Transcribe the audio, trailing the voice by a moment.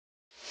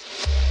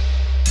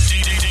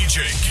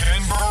DJ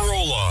Kenn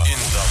Burrola in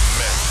the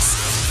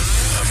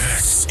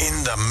mix.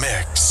 In the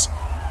mix.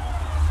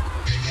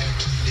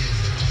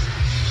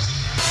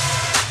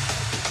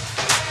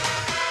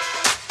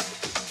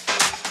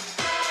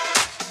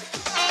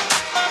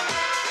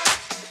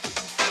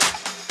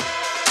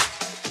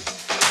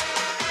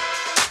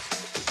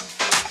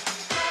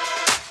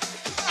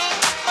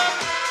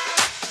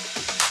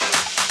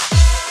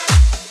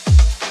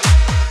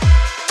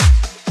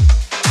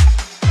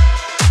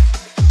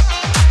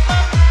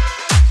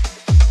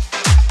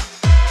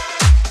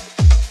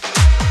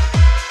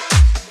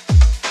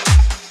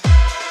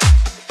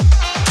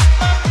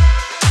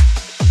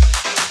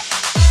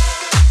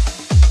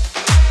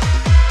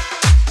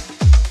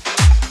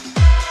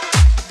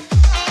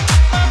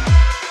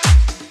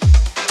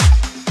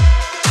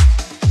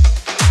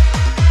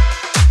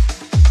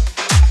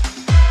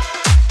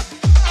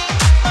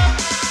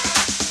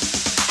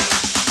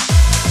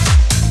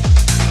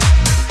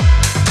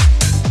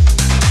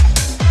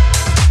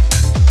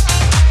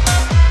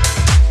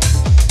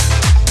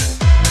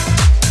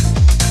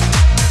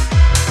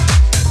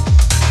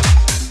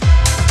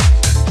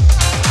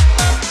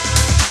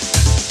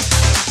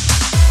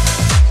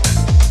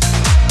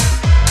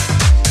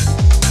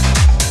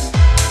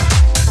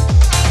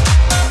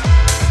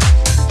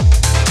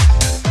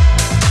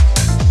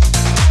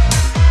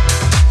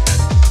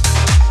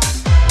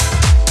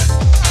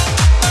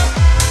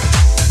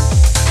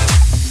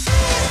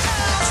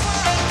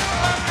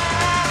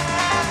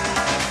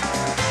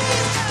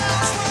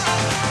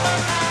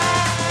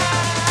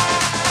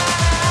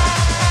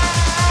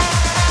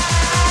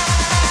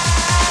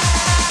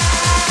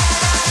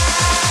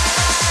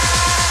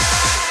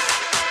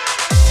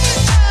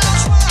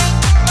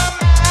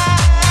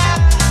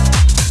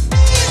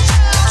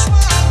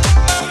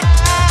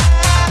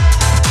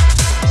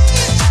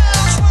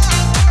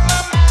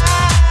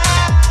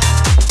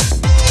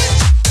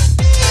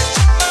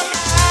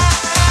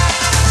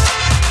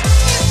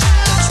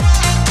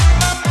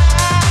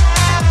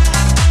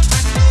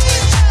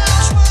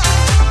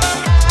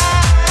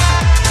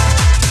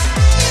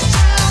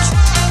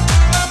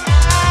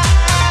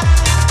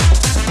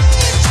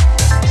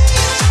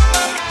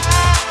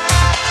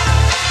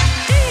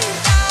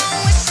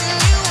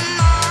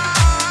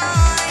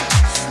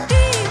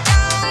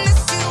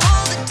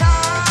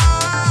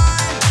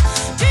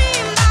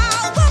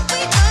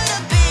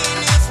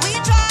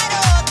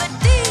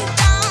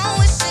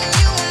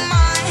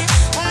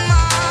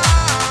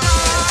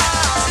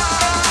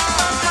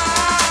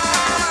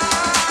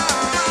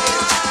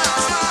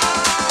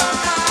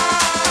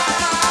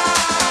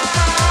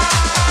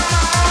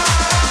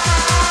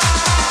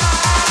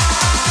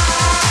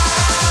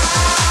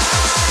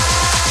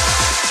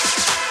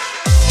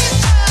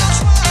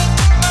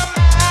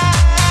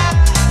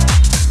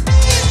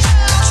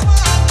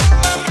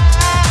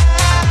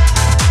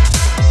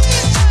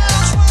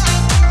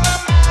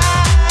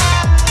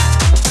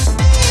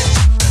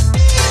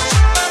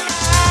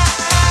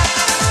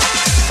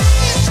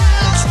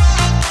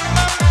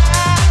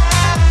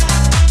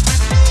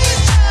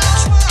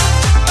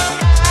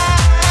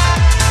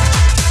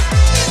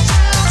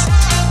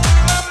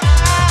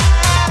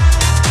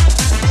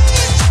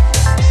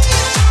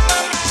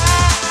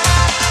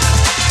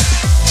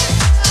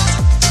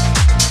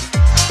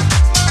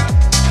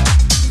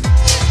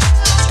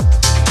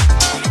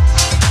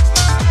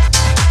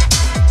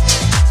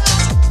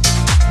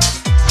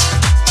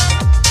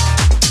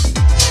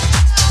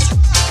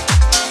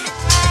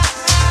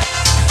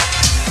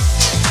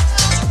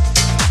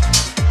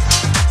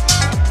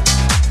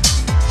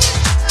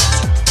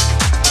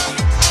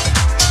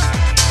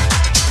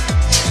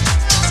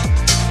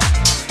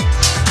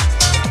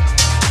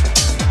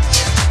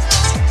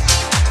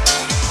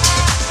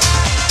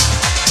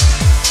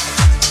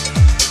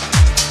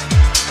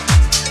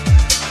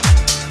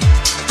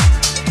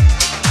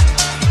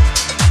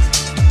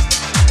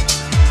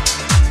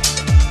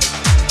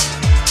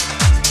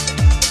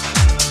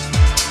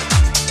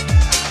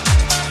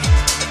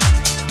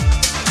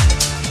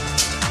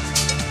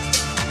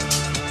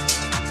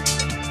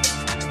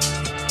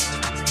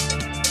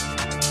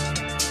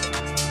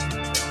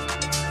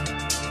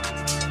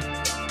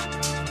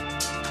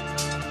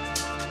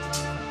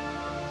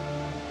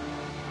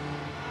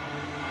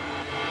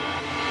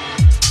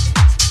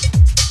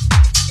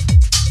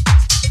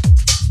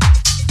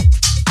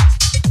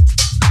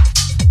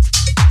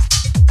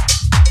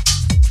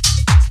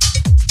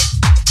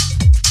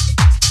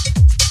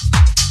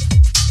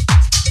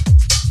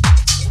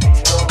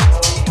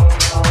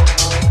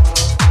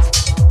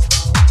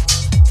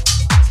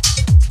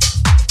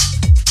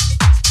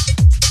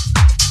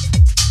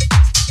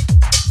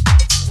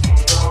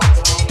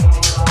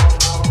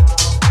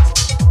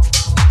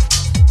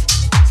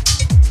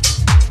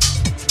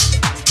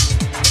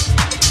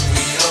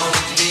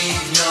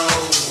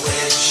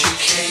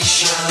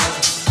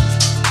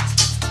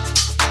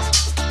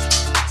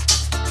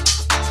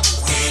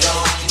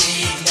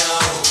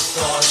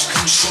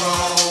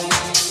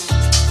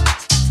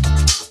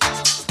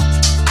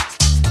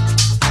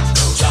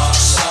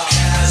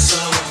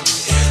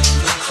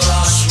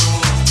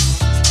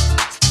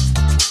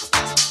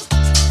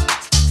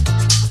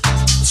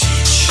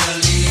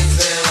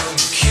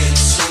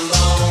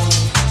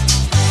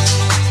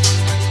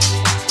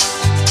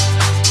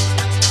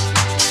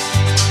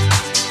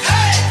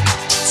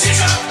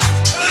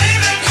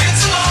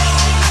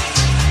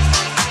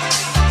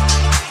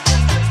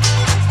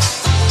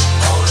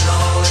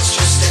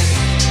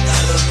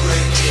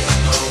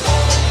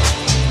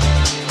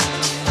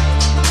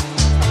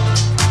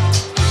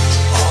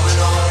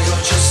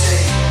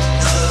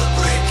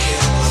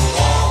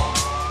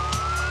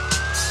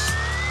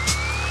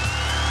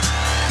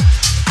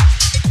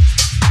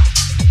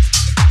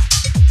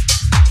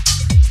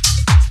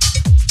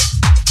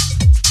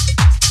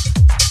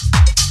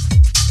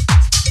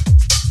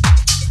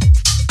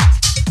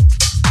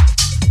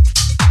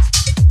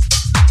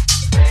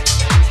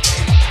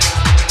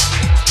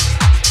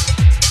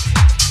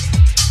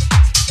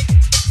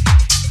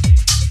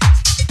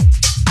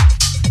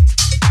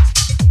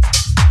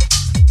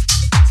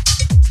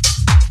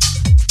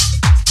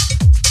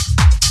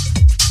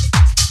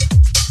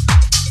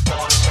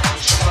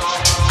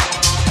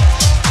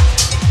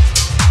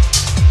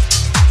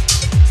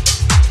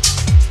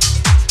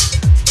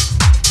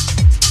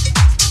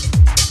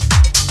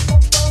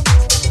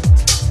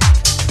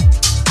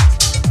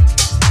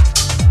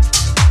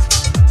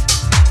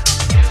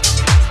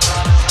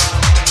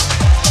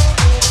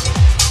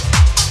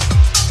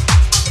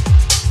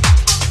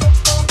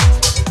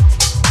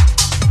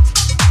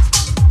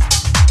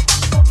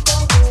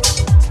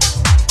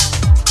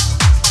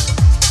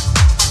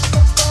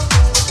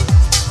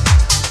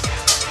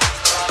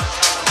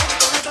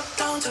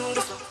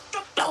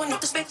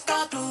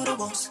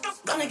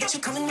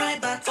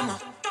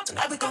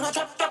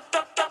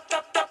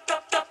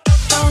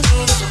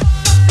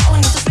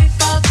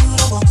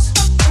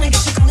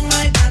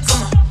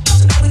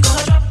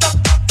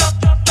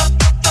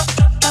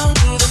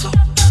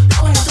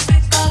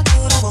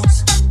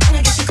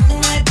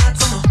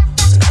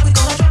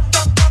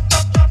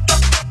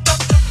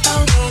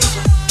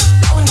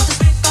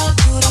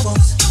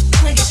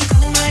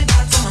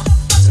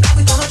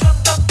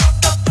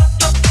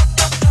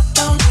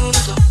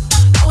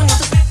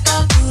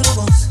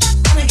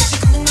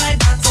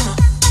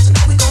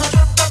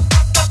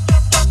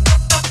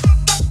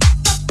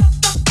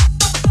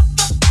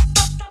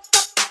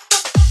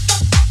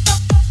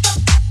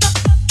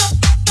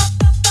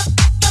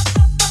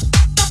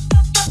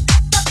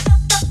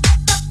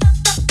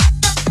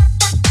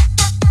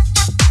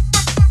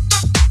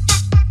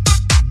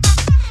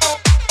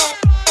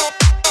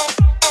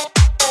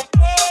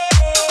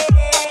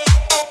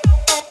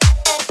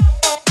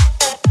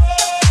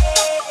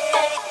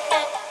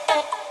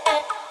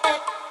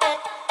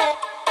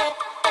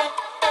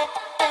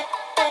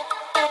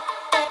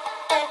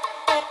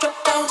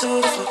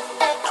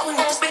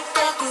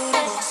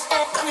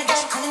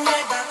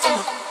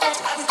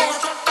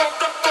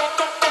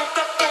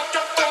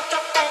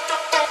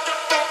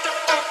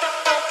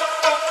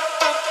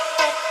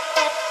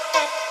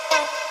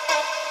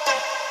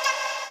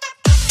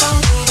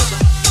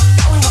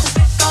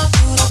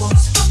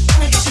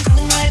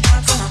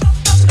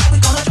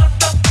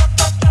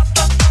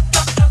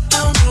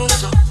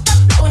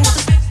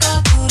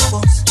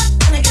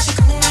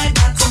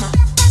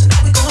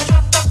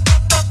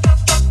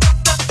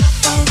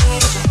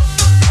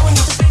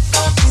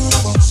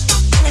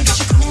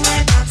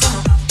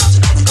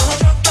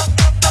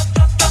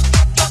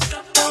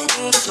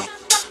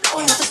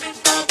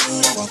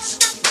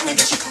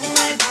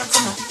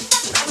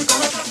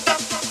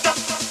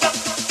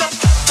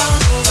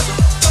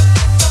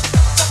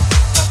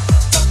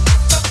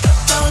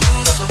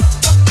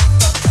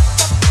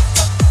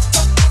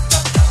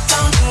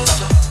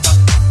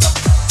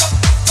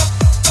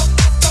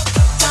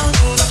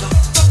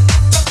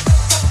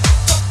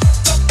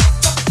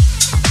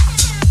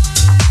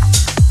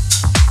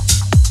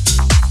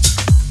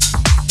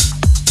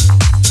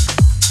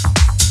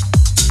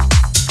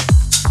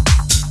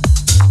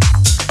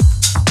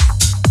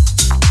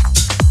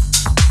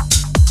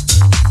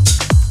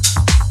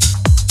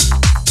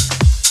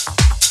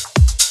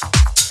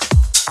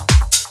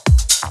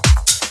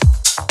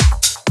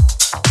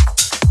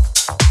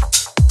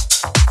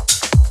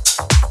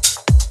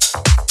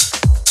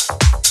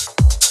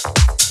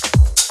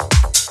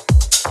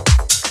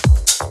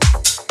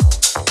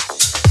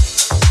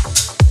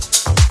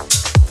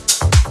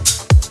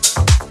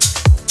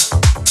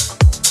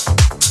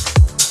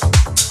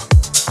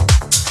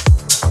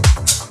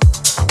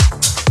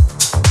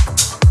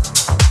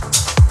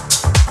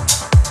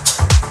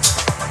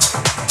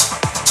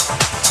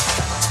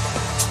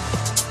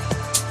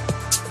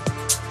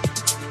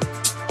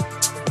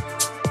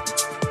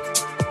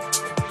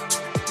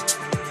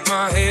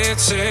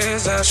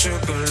 says I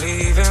should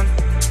believe in,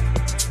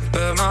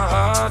 but my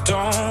heart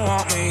don't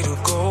want me to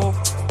go.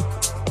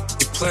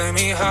 You play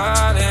me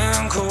hot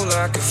and cool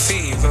like a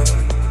fever,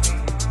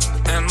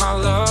 and my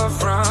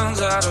love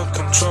runs out of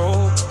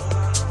control.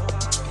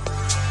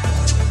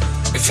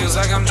 It feels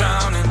like I'm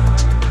drowning,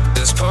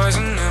 there's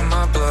poison in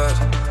my blood.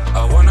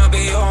 I wanna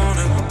be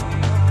owning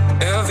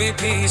every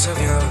piece of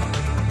you.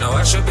 No,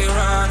 I should be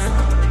running.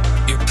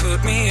 You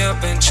put me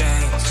up in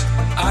chains,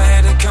 I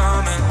had it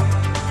coming.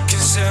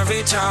 'Cause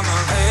every time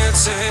my head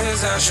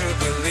says I should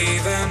be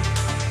leaving,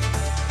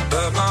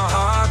 but my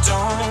heart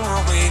don't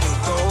want me to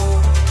go.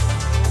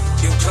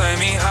 You play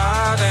me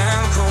hot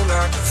and cool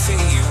like a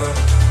fever,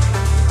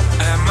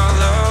 and my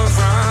love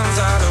runs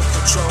out of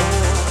control.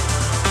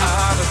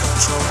 Out of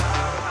control.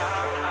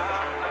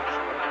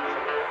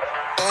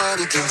 Out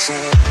of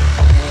control.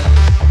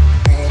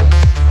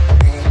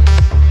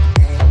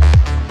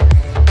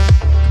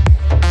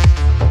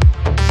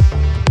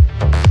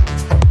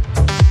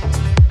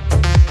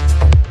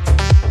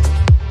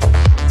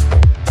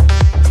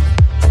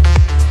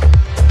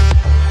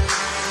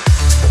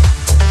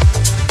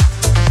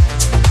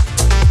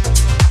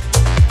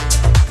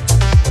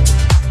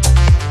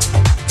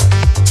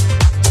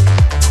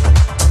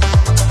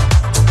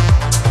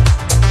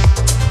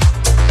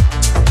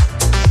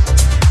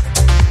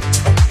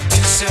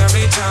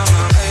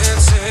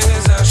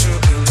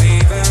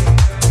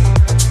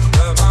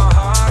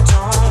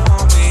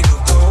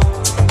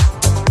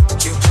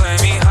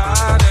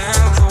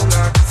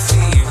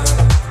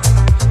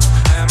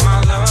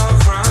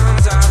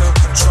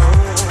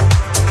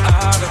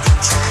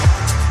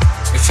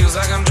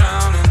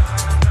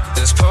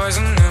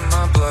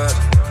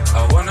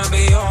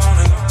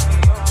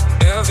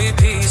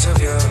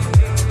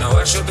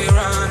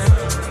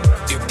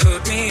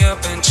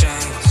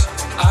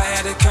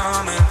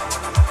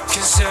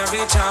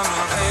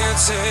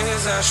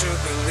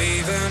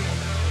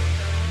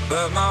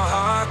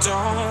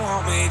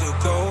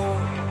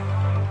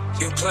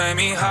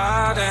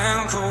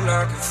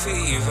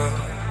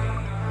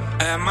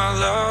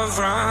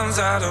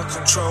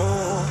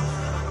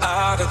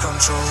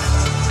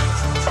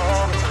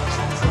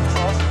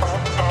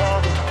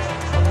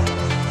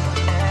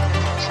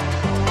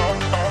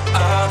 Control,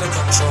 out of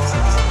control.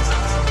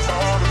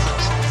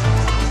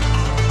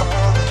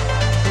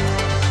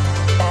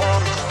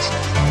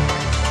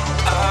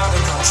 Out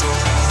of control.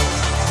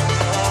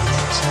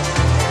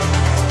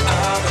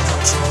 Out of control. Out of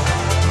control.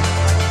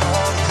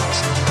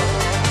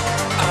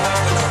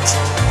 Out of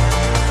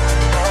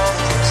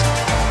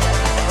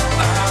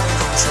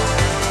control.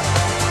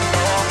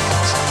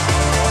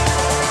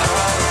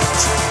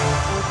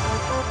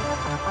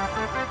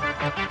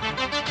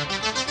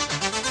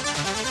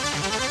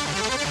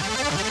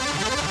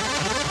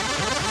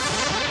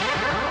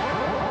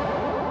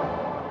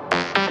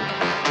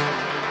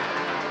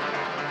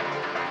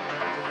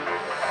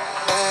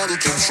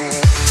 Control.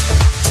 Control.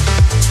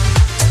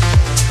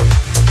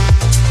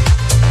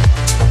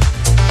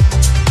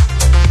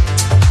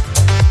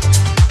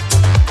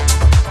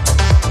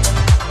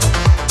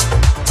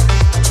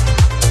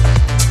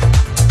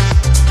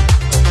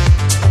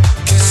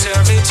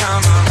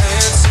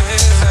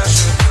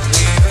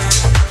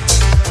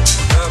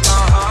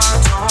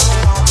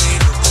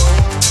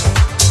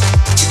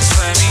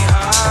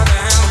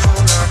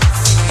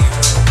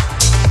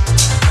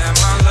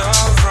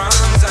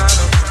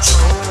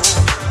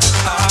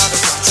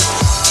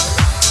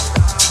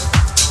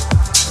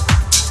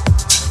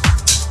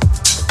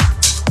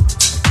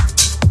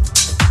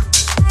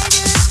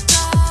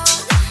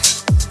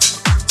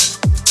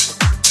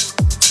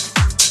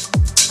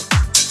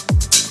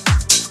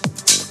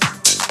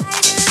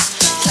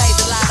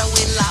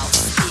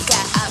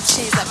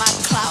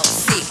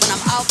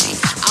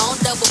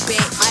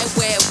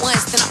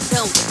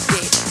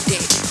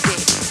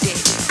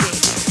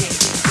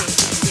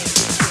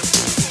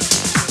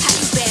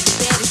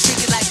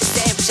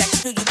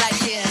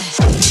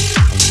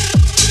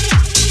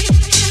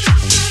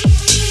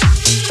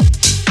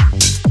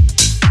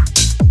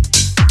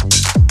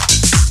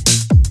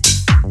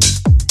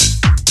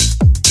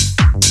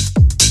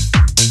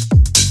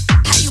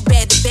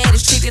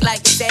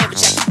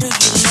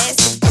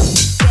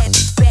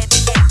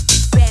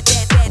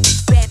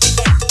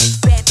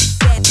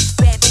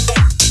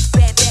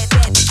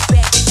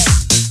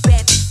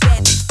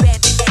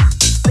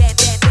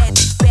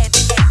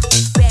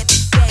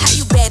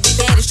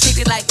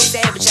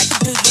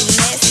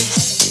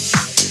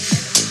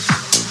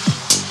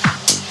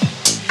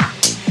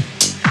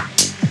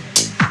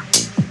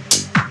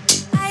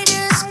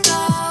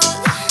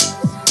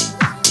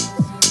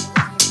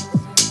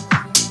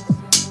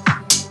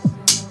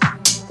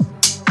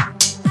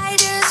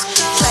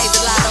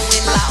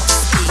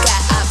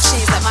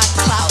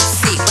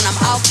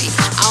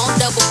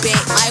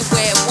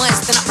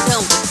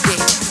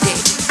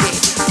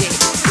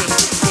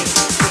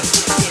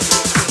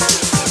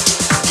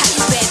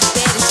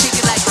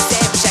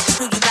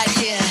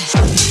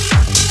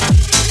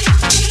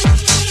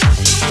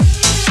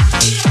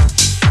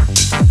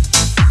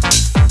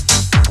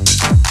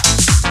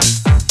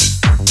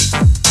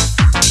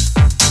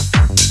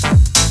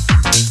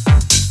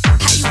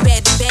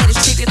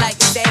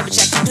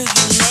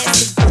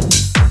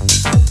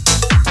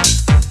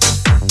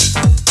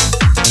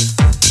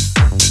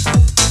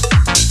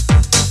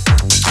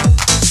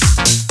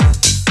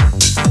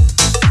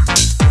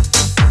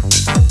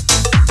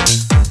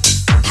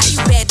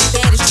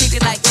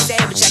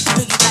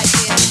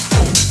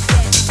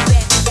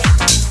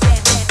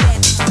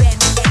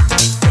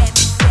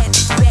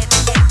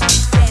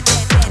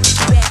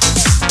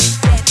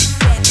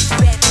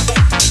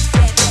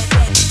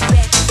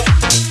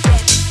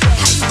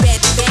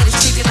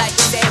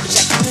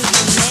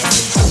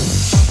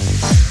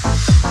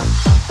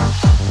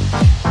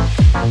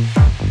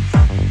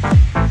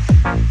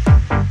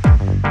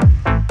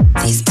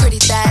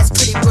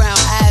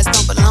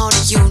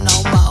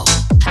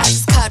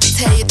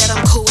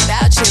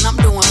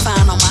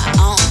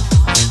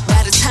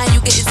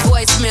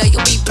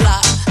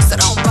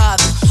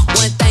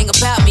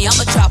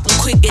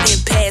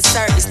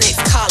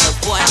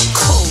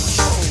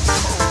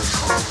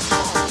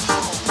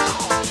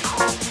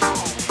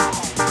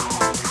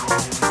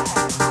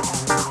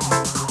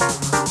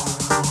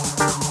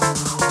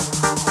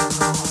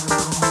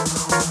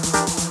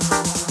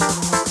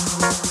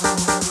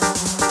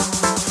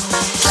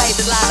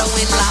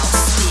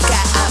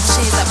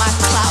 tens like my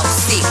cloud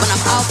seat. When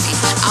I'm off it,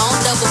 I don't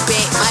double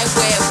back. Might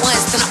wear it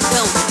once, then I'm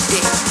done with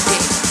it.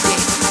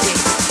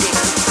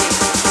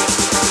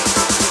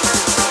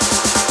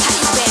 How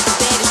you bad the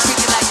baddest, treat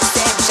me like a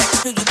savage. I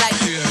can do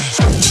you like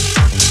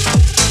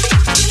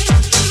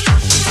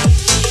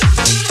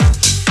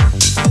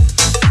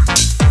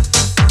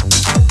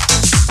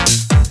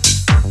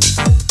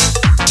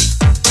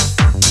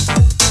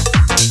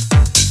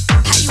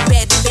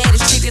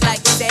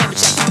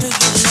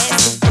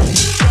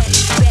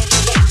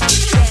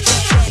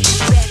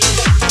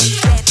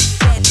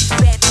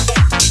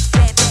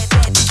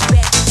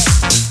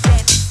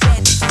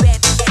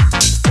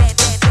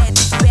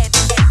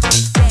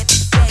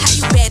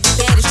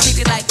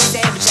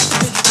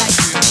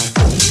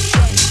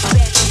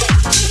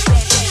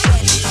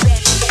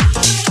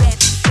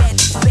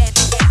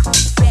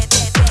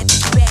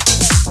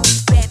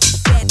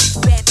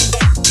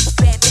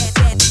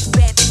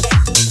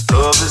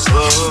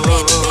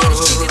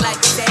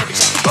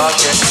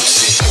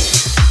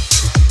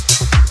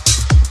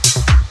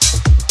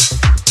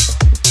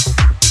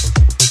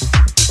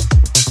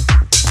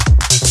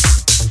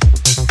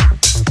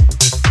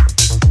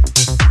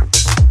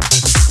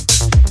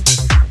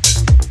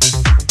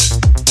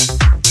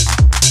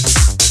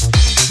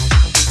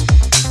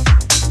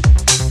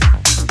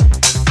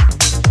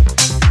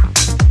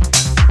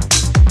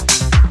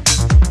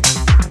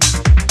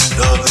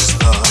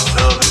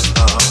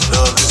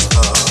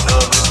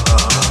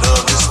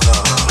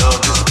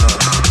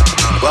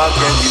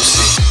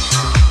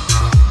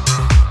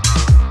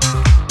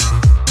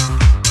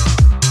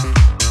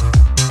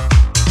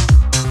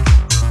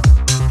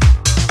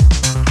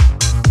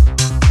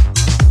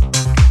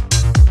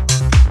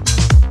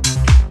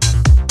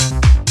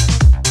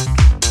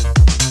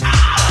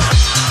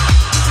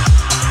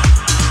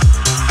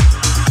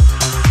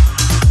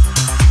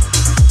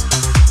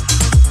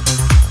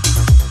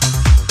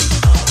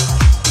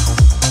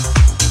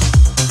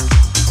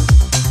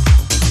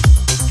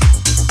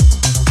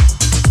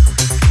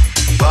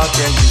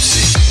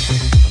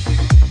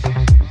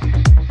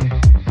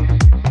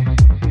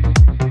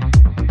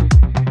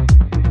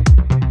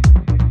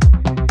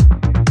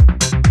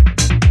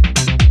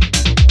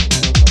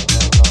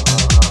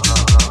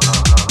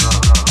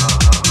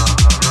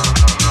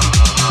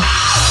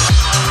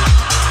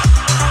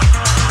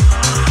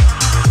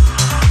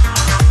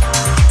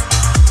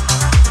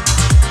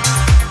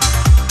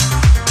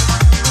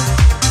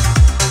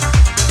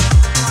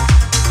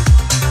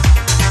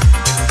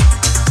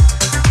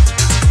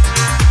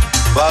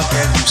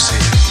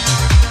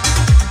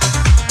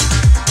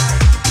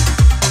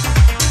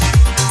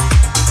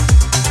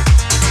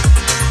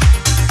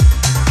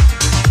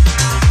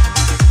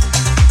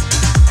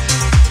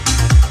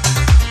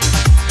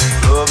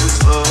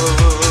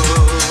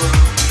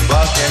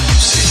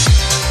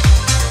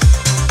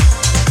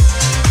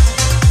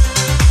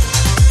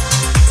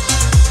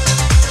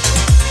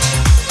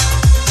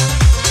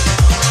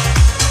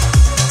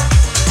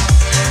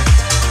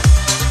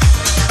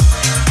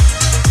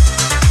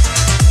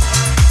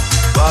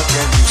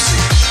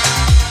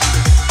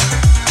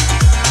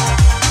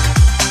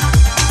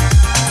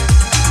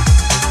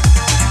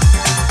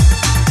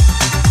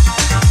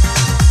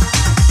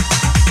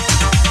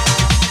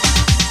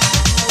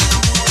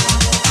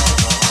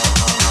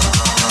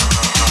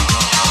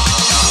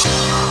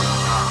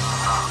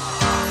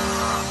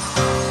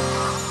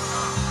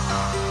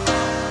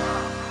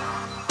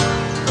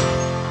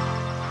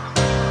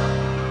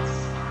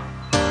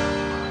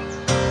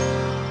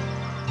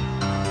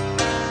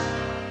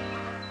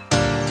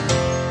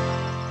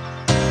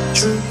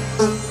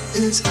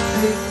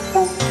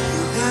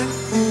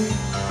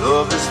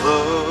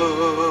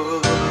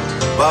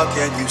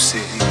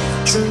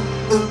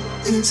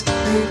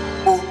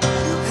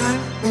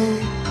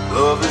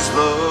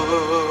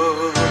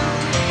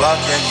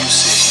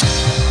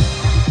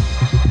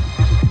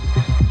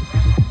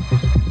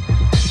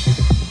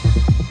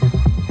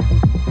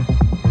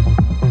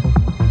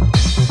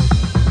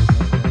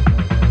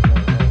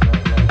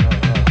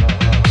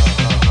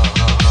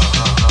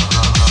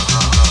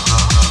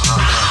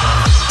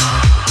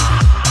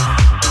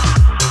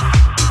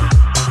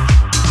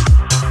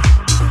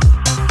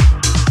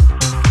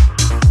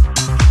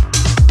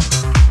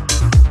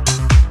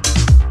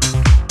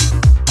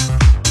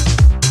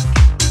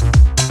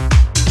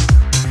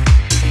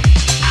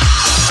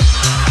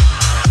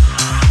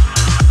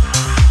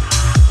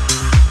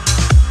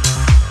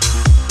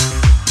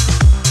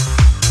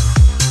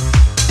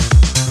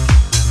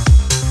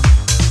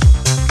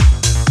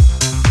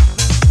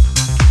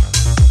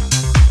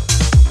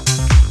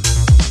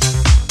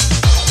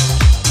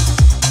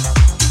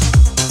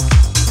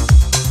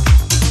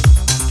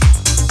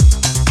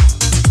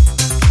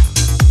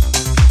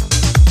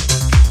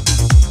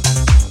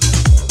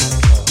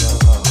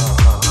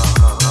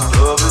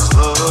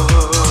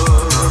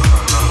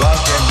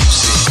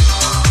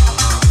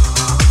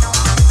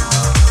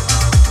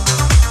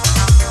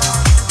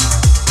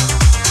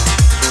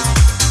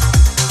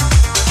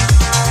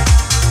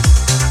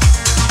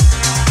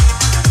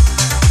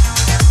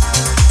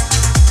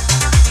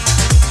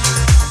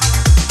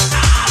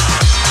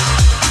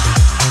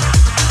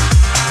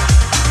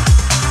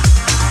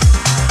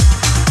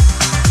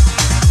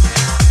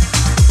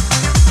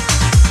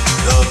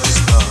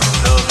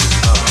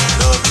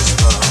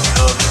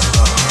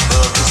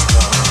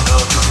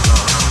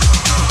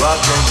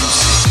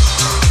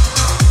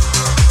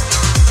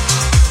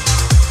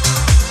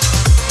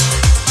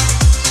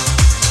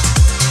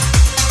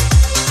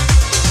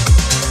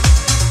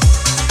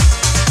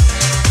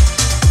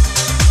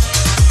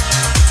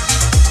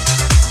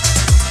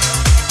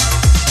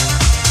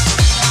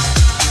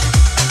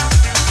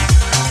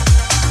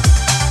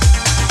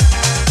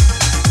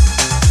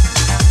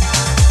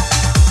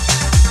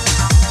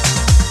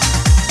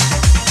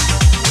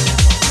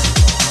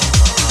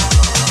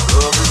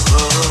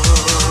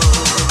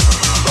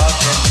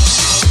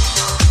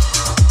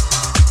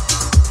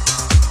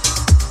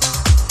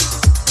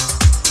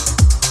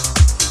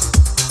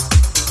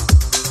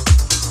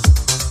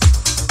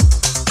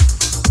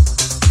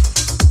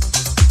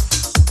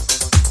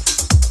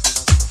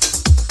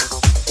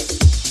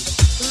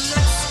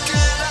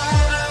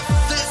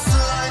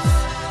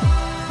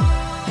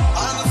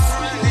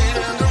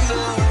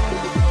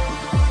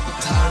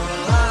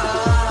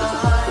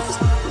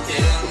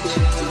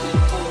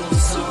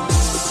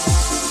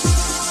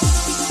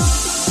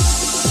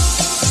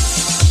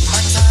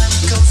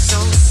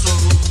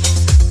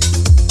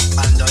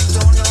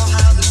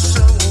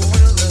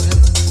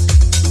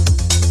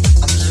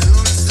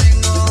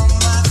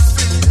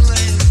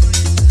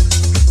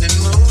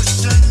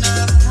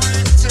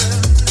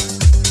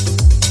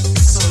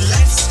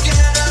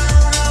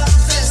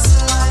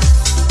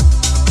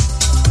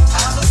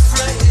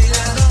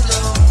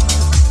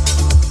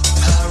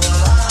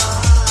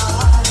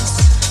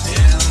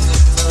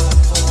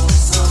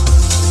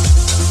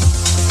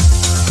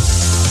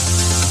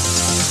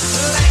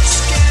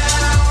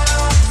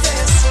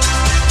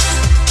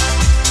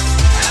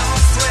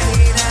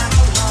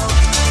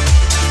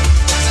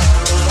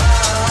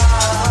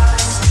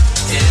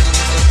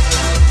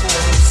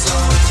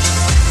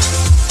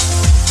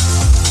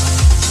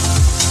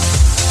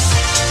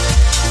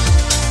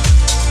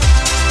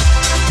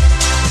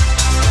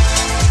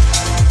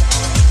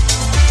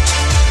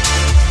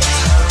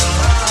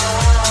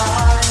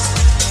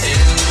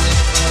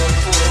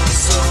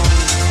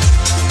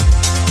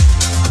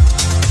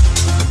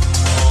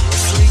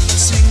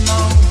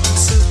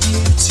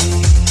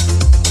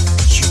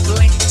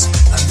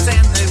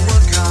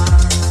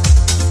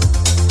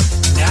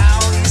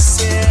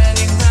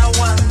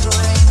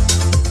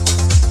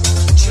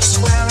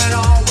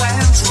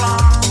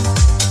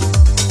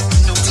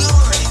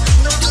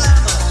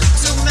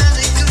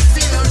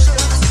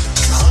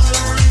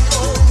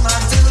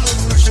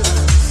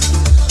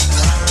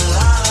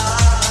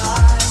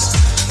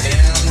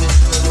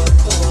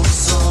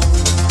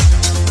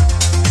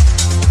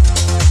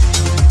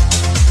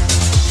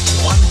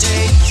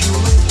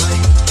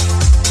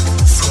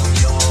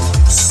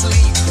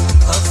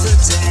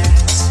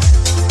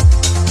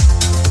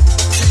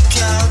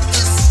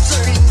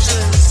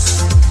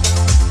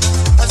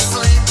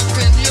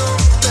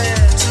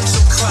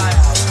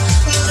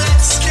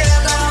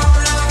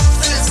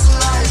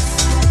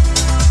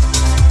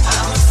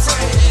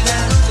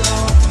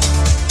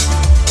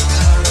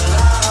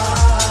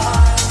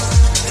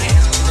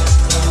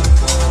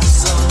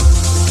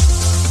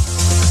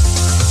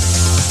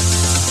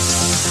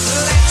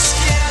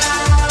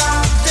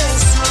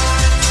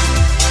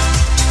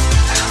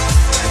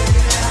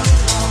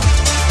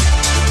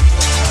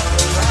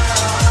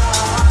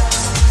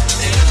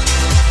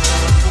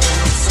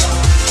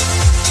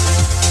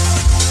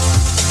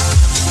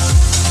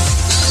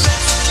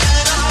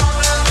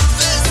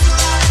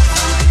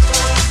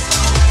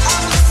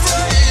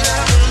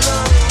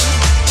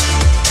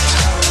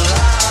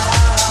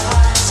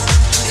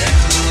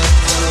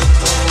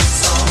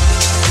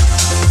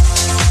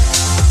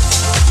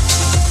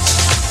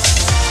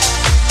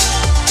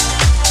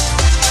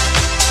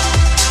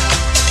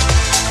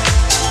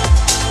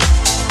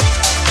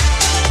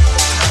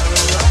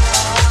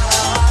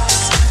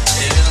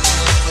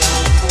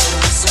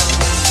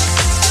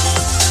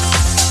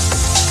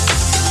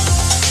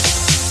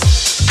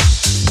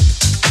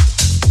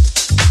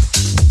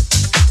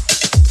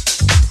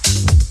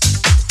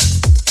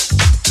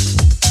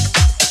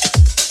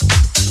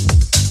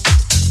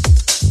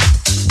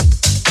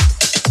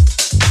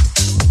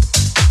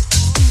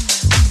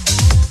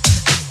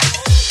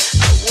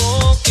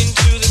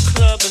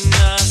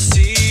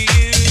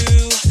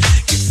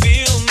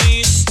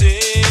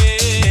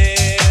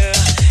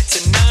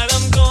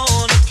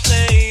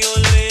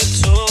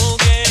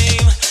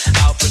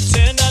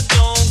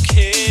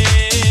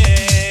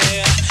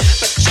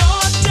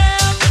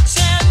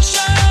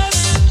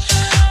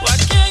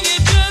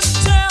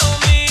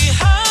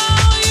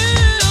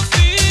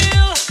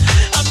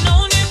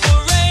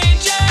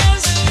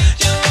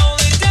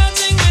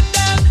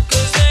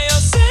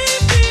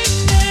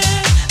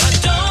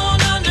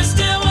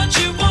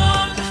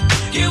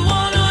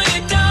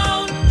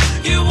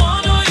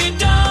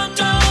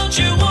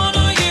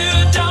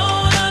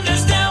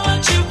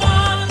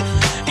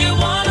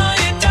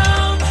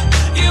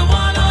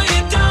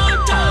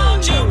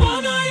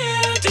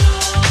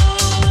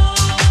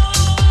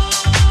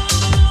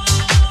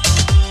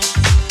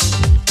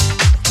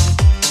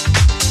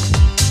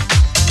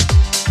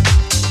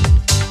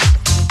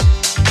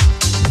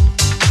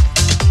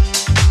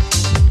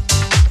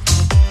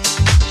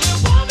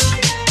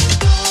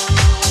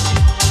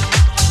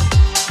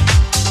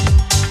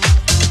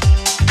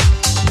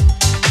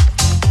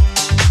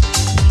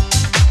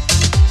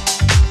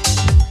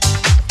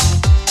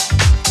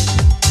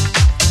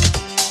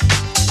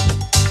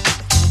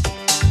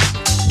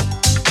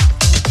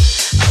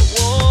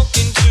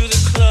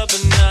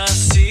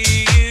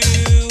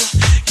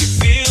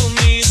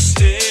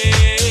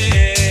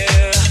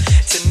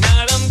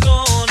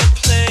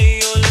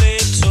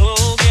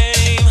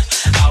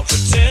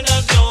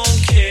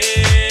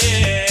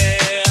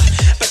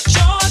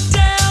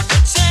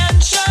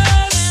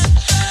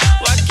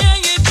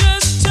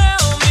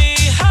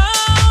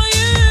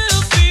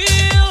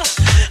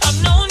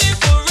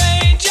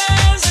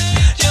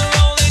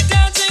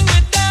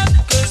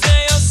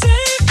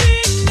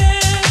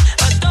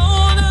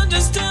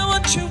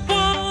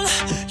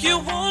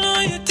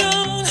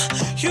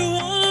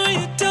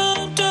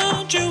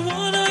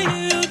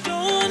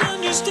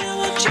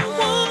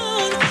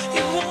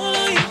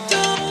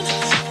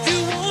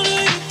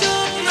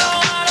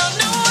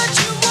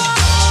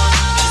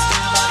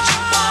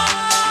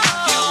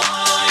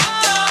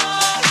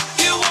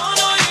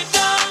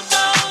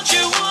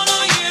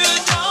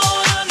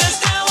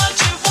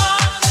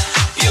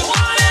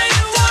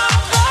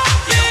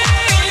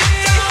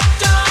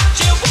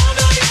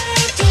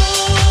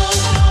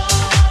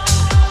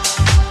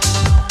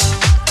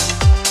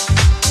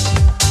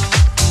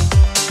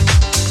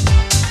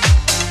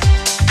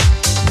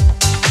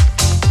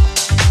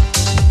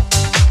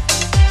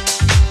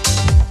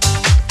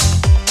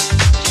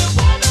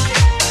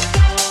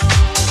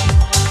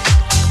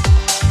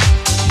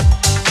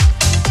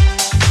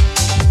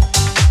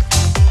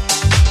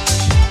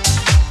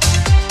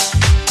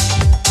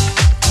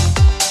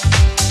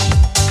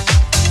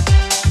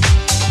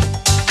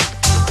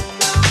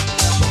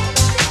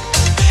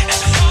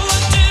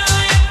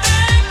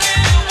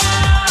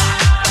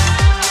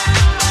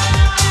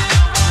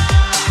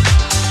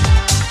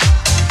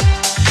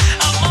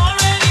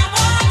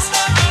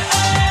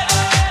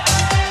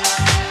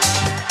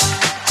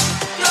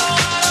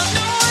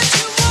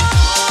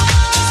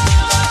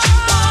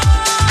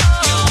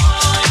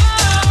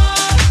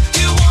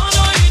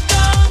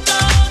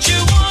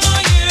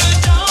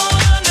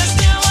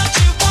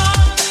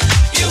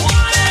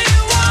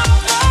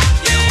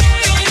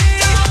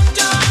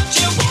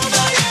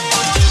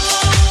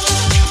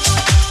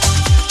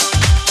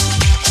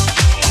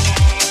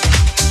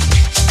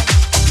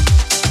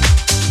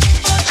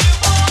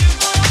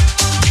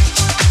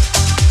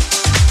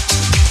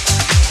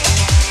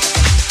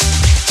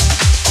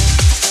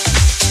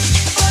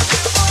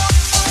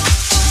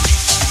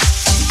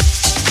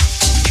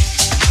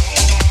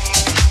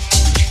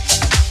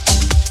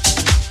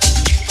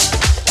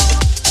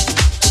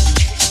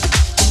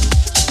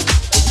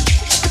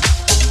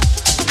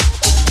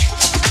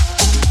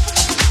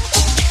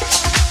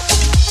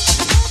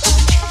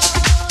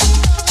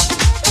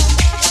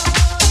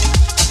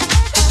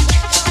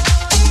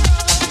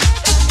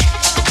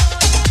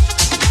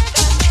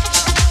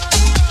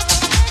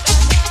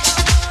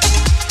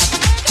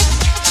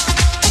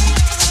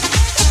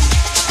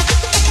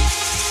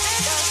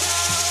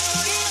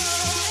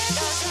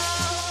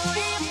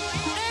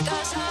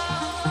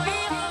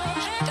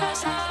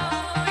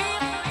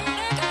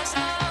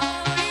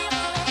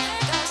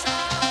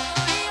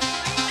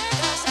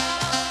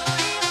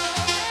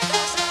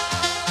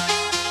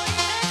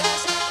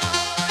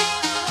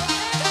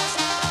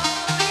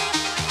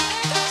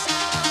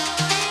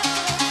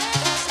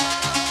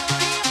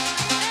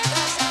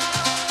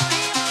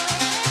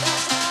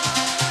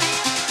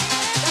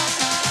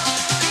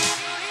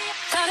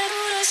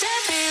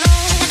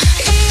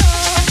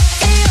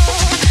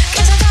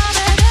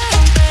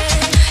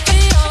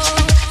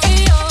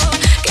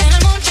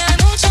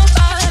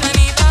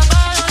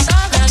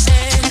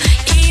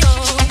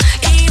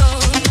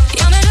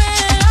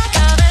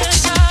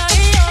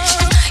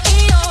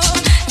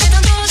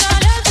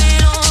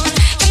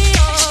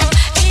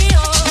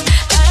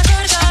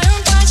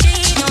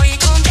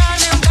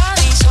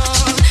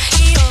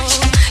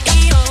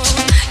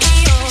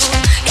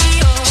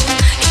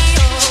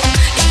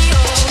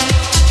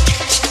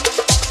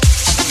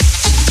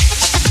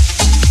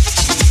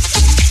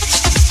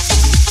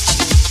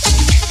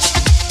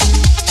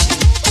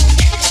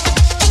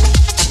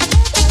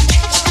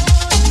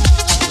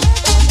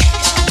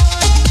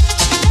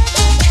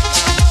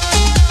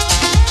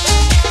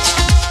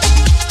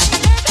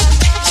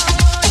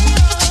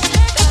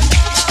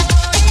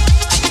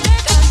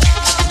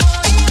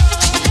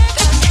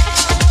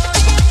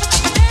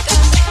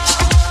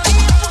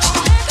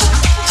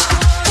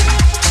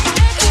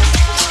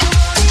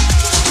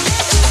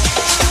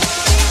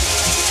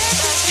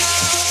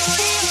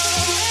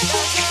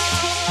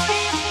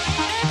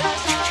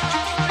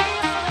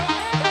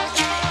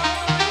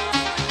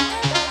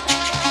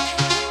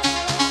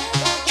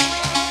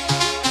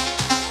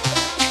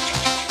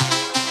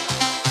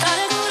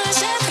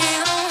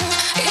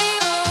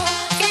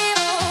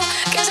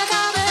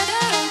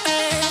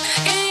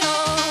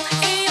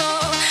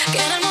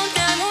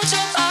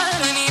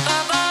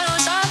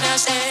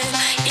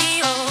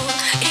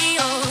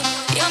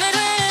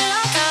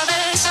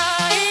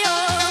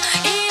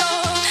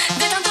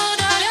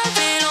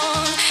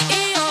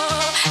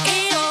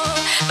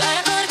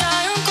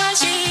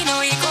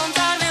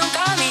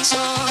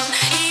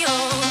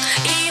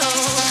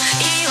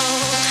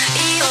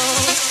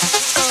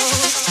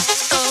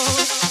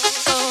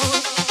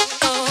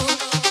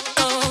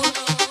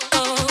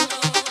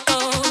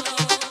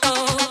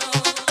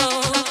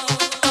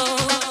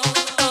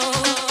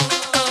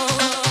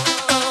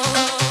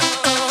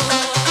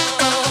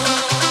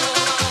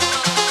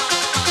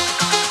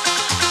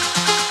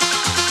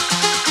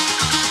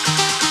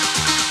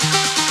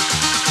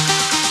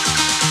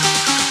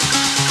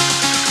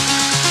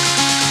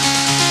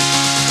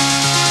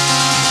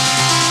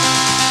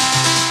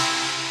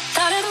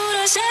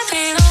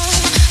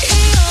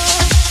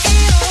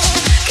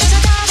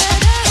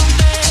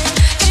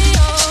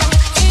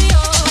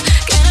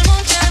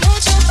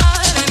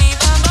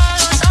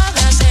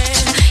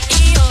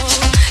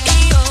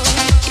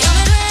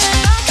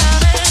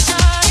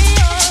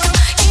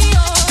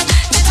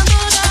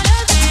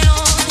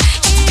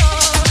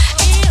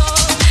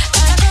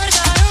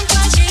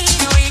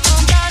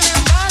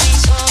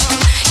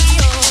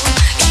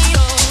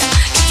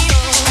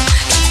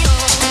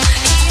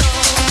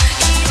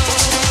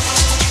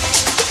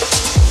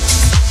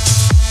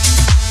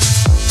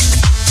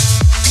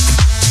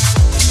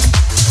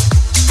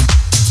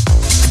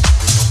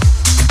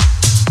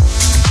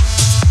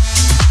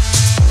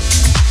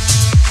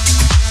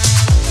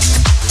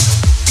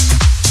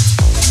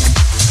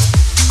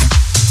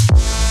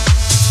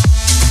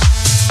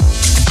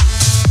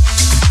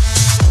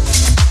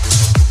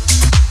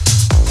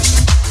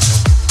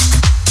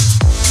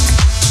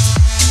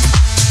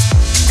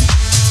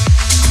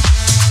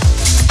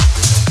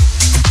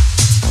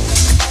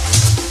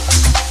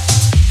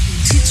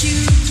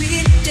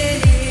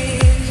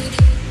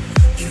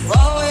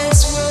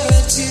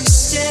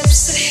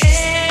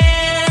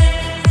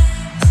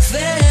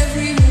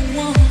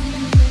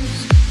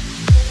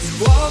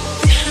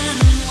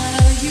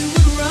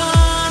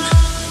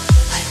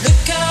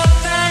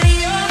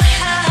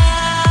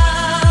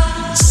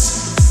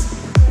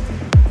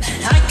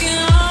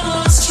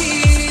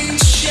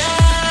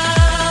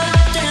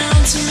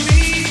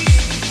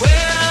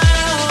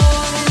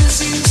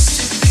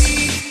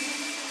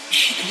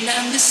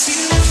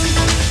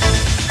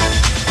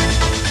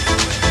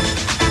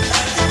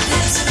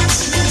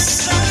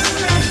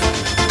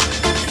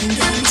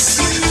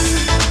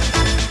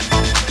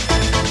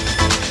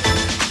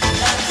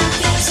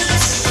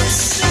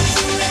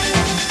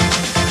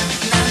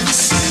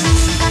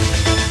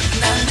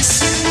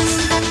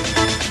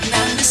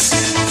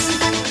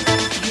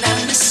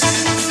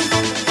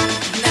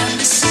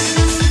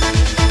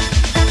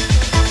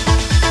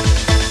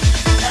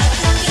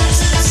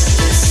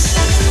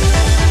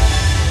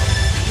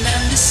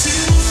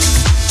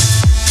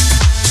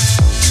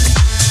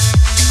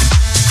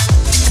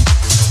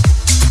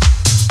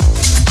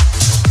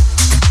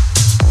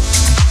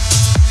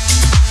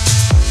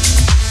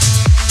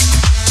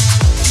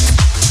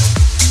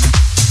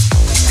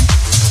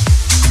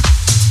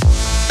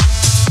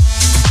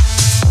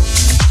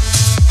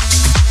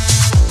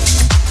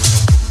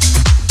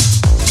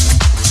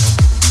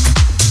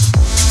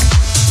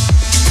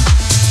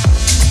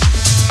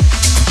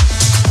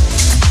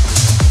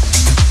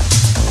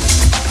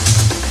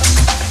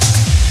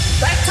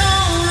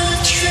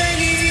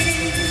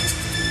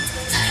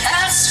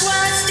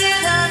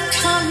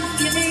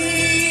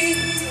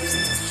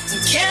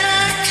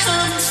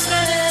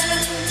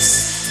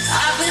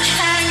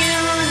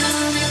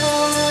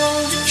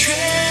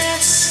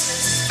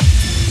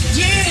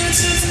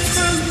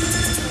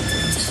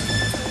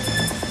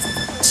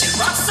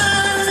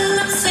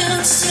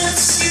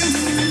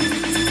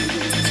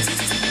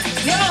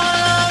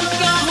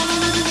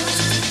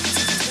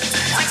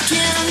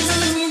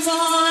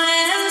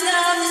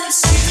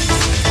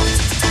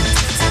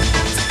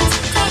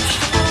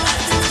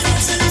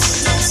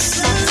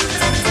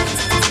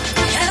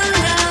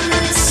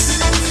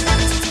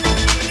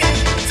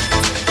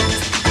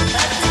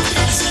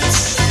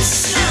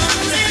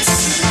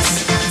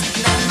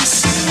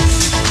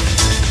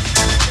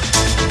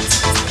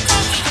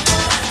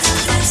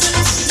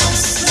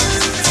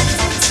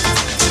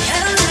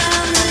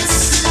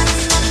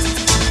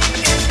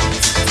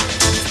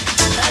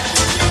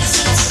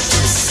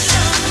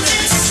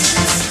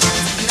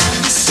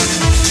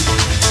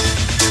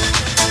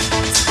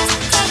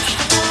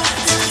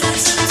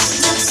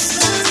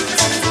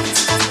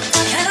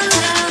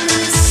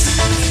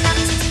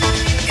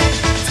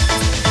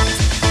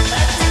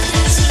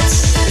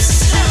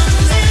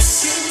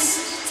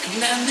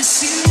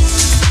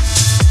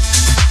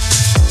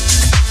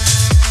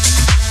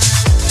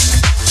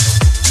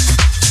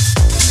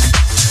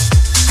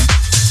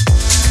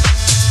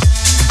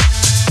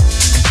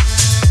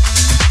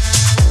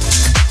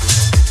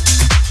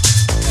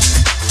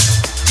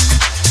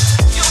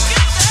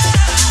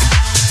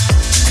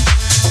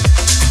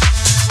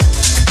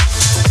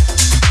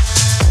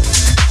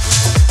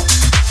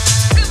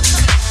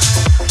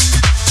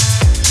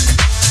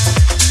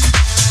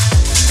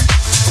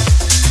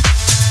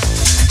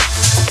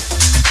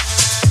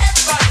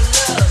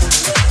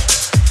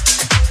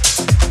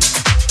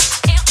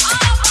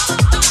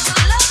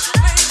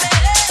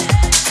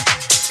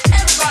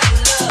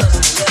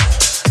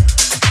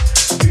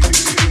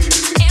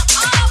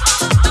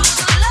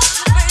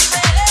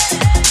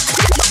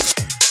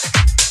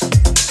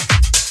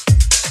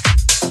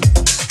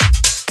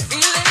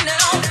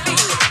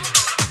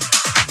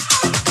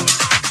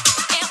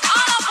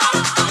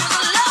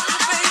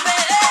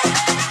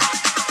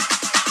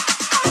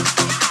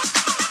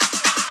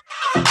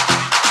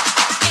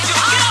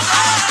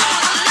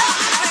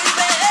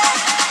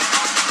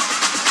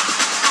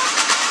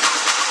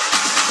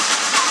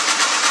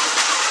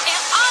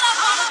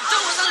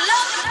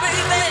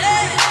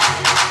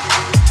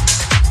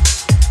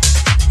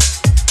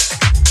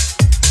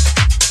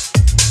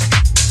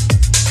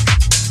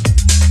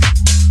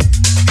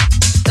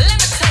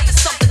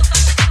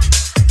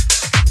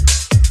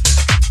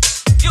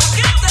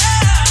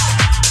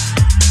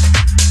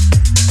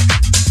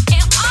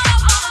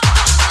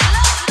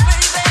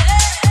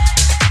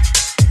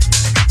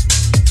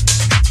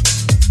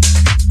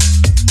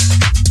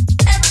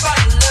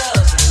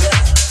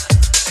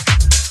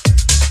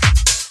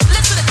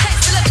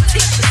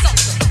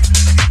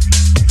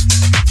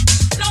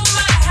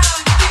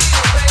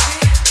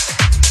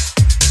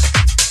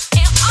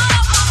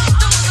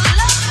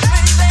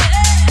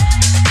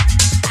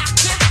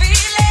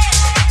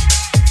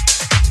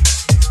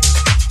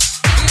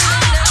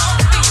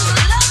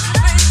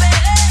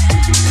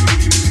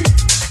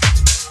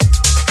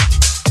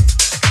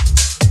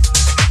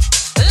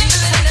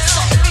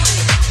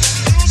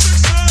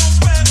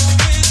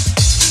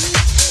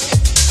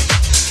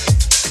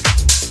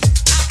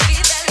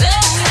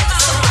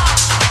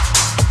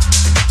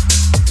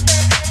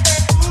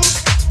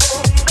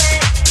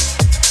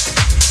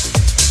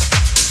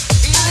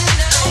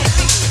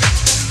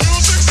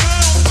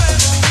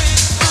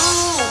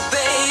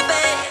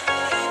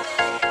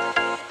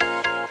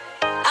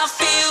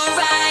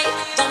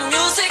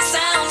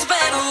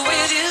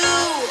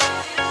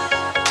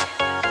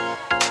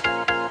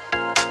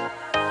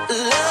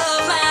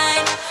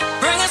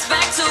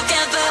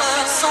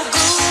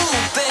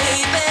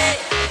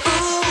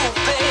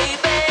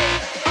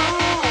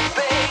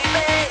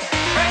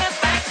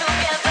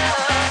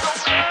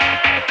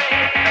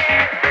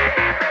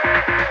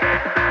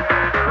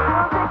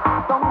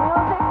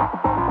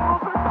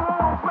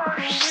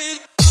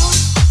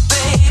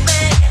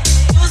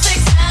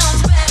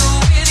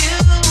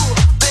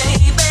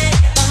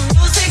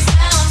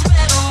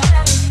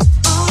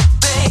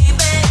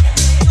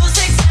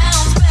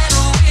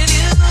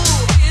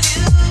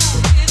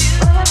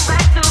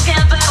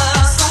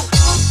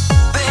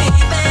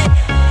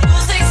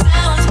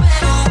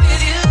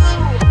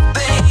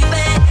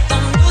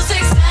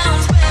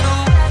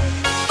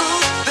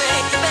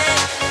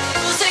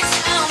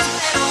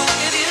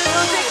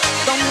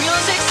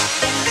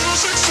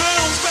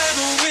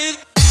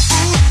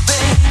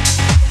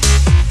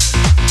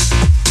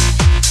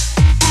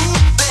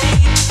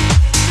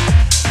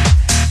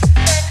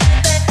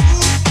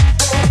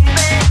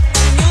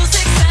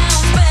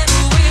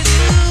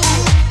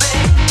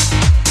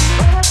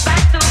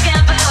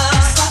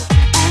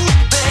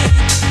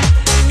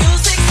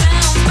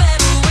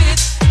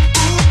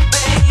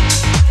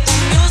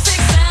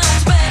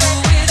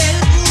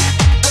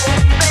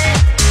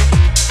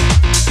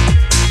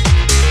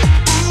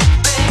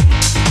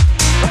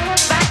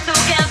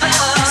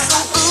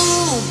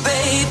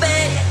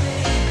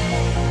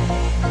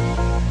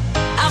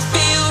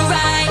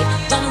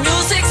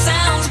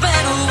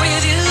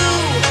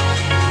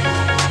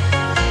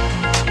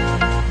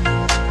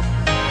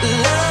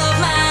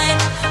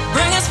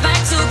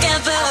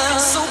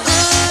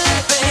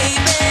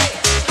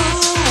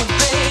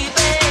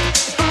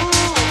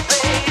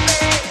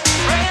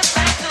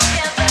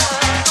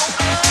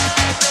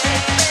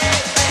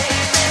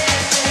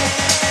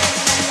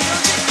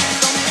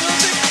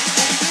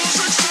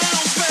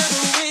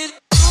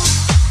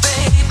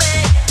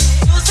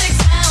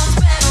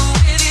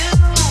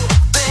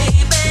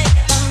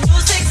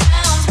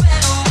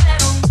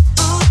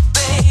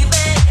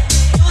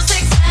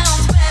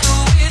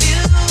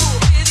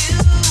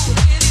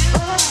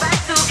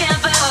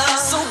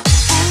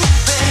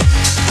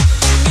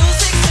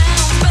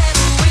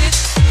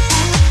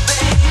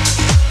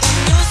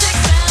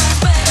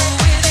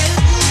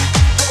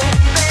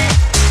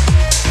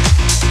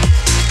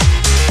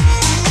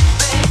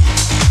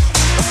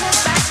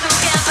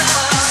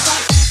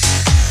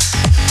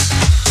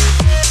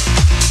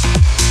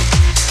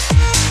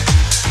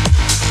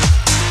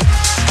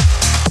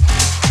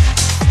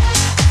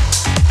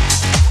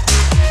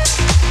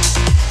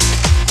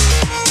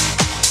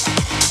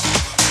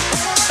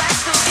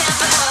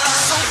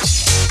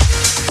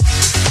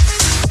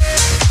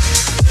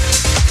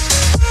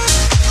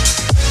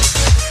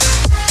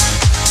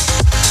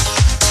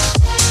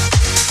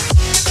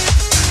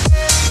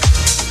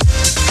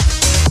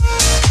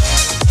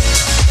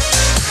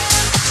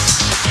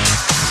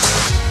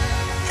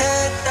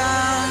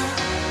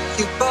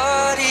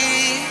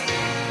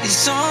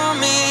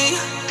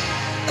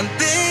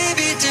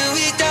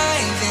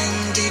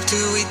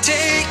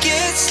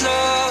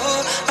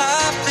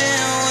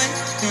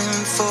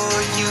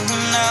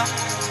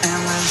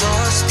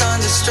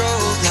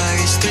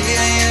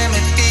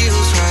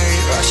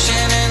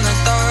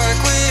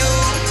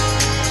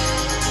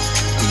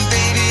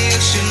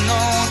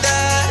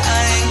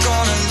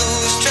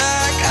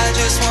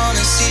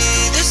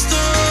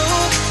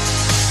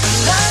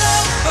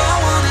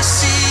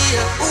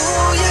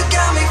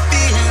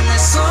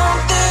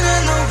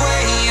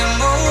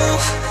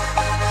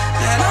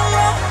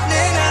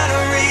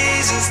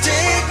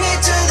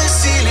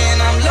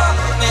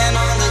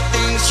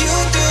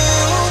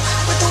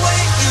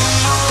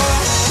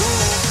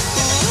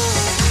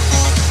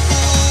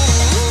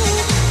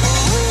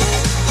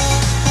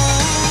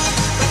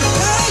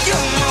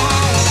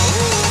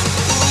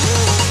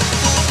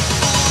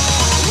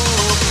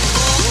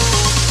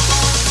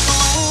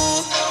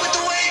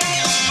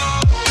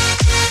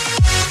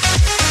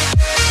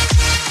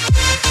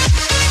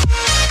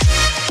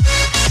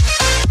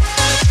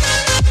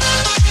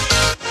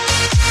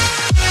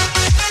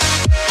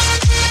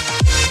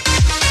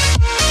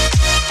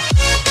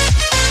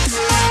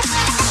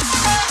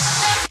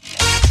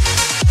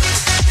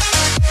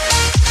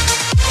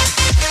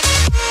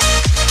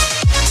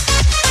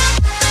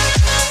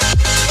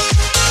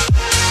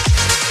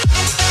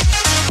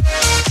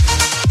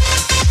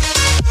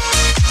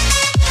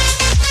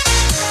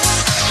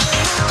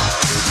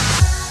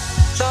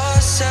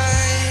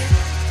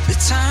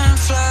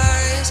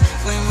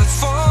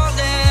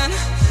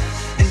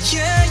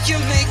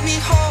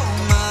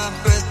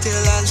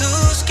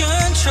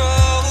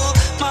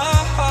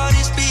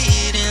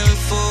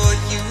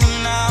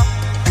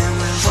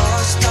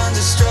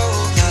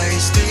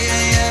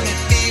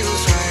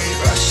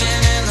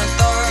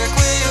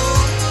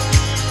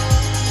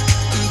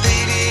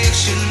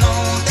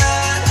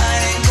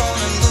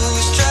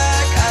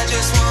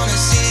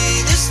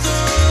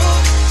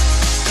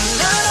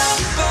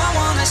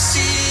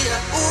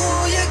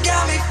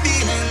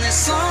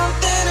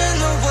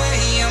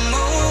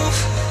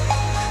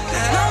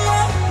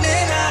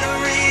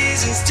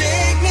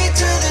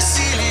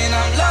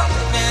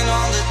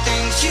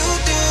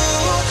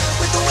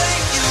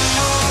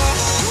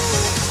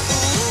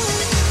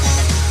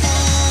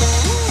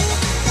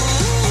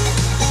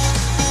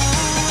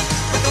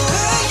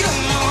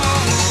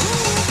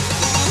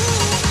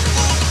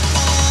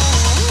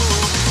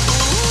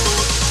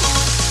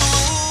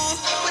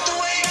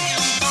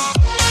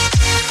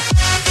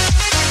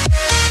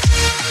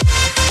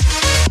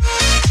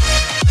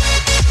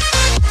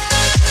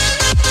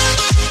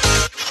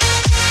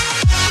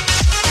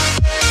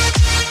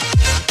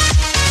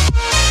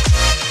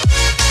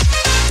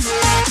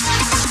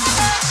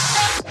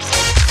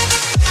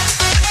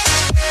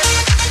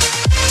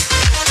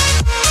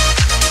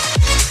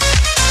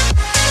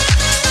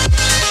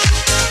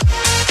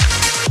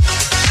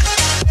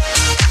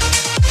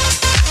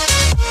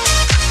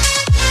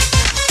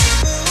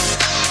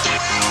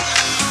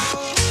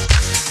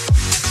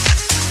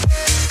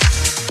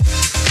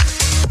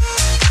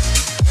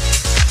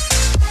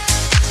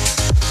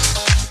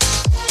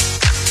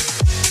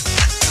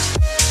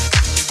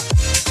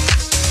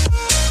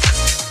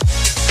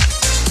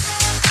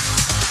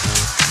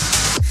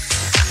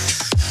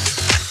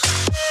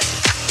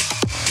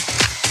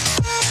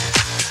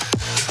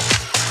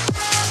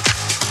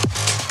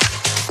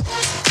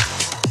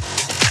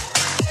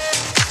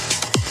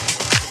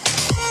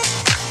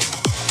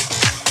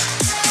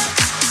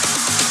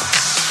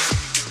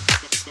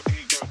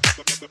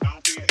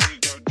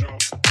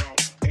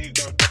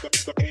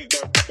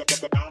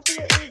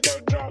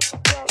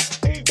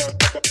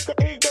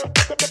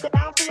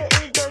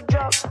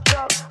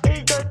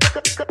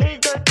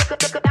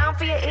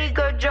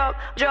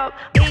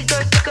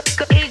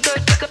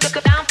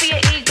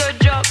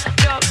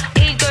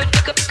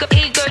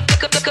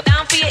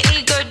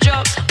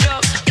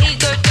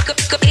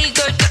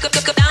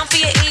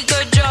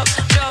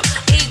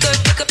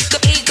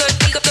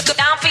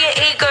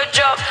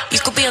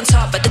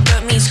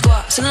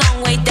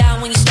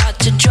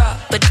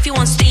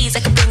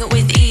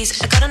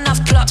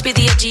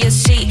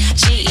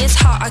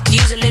I could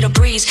use a little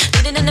breeze.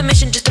 Needing an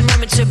emission, just a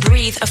moment to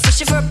breathe. I'm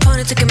fishing for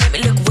opponents that can make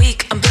me look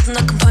weak. I'm building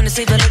the components,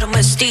 leave a little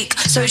mystique.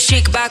 So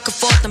chic, back and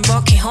forth, I'm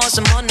rocking horse.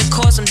 I'm on the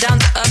course, I'm down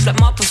to earth like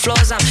mopping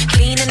floors. I'm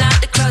cleaning out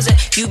the closet.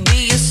 You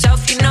be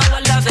yourself, you know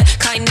I love it.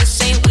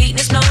 Kindness ain't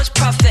weakness, no it's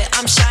profit.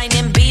 I'm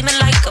shining, beaming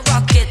like a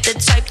rocket. The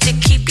type to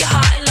keep your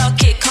heart and lock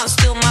it. Can't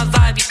steal my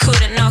vibe, you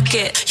couldn't knock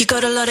it. You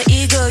got a lot of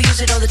ego, use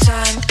it all the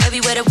time.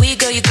 Everywhere that we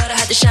go, you gotta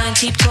have to shine.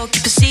 Keep talk,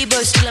 you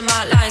placebo, stealing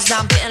my lines. Now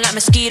I'm bitten like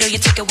mosquito, you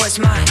take it what's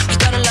mine. You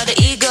got a lot of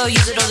ego,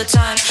 use it all the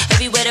time.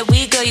 Everywhere that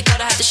we go, you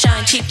gotta have to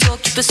shine. Keep talk,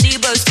 you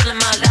placebo, stealing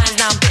my lines.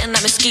 Now I'm bitten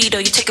like mosquito,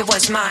 you take it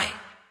what's mine.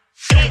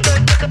 Ego,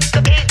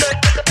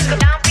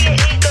 down for your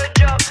ego,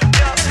 drop,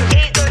 drop.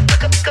 Ego,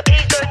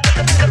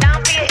 down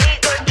for your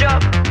ego,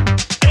 drop.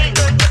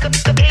 Ego,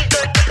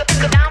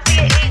 down for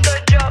your ego,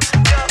 drop,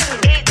 drop.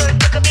 Ego,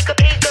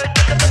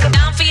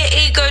 down for your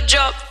ego,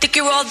 drop. Think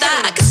you're all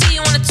that? I can see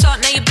you on the top.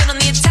 Now you've been on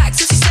the attack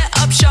since you set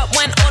up shop.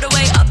 Went all the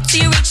way up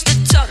till you reach the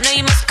top. Now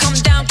you must come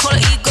down, call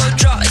it ego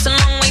drop. It's a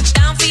long way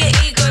down for your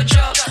ego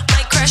drop.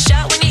 Might crash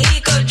out when your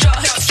ego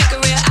drop. Hope you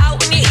figure it out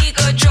when your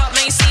ego drop.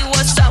 Now you see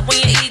what's up when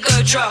your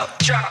ego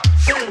drop.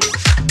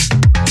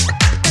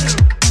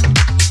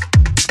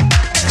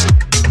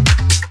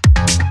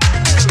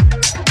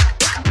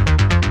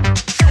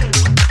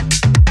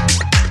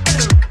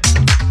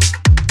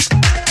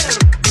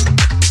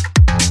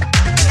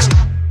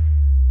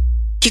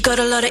 You got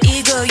a lot of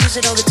ego, use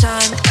it all the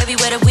time.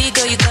 Everywhere that we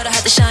go, you gotta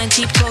have to shine.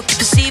 Keep talk, you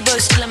placebo,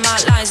 stealing my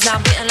lines. Now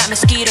I'm bitten like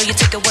mosquito, you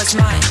take it what's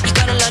mine. You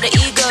got a lot of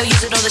ego,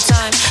 use it all the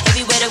time.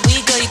 Everywhere that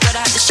we go, you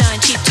gotta have to shine.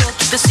 Keep talk,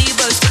 you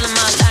placebo, stealing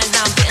my lines.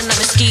 Now I'm bitten like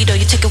mosquito,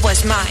 you take it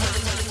what's mine.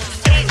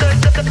 Ego,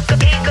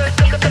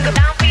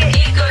 down for your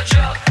ego,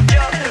 drop,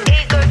 drop.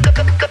 Ego,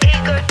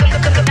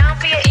 down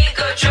for your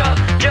ego, drop,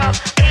 drop.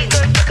 Ego,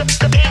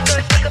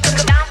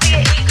 down for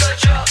your ego,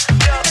 drop,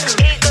 drop.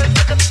 Ego,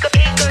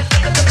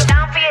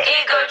 down for your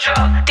ego, drop.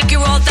 Think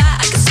you're all that?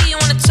 I can see you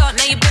on the top.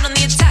 Now you've been on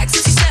the attack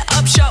since you set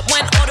up shop.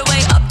 Went all the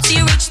way up till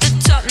you reach the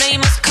top. Now you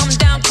must come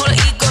down, call it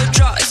ego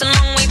drop. It's a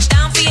long way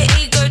down for your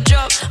ego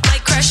drop.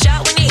 Might crash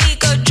out when your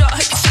ego drop.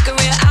 Hope you figure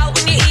it out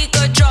when your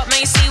ego drop. Now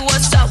you see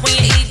what's up when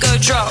your ego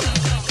drop.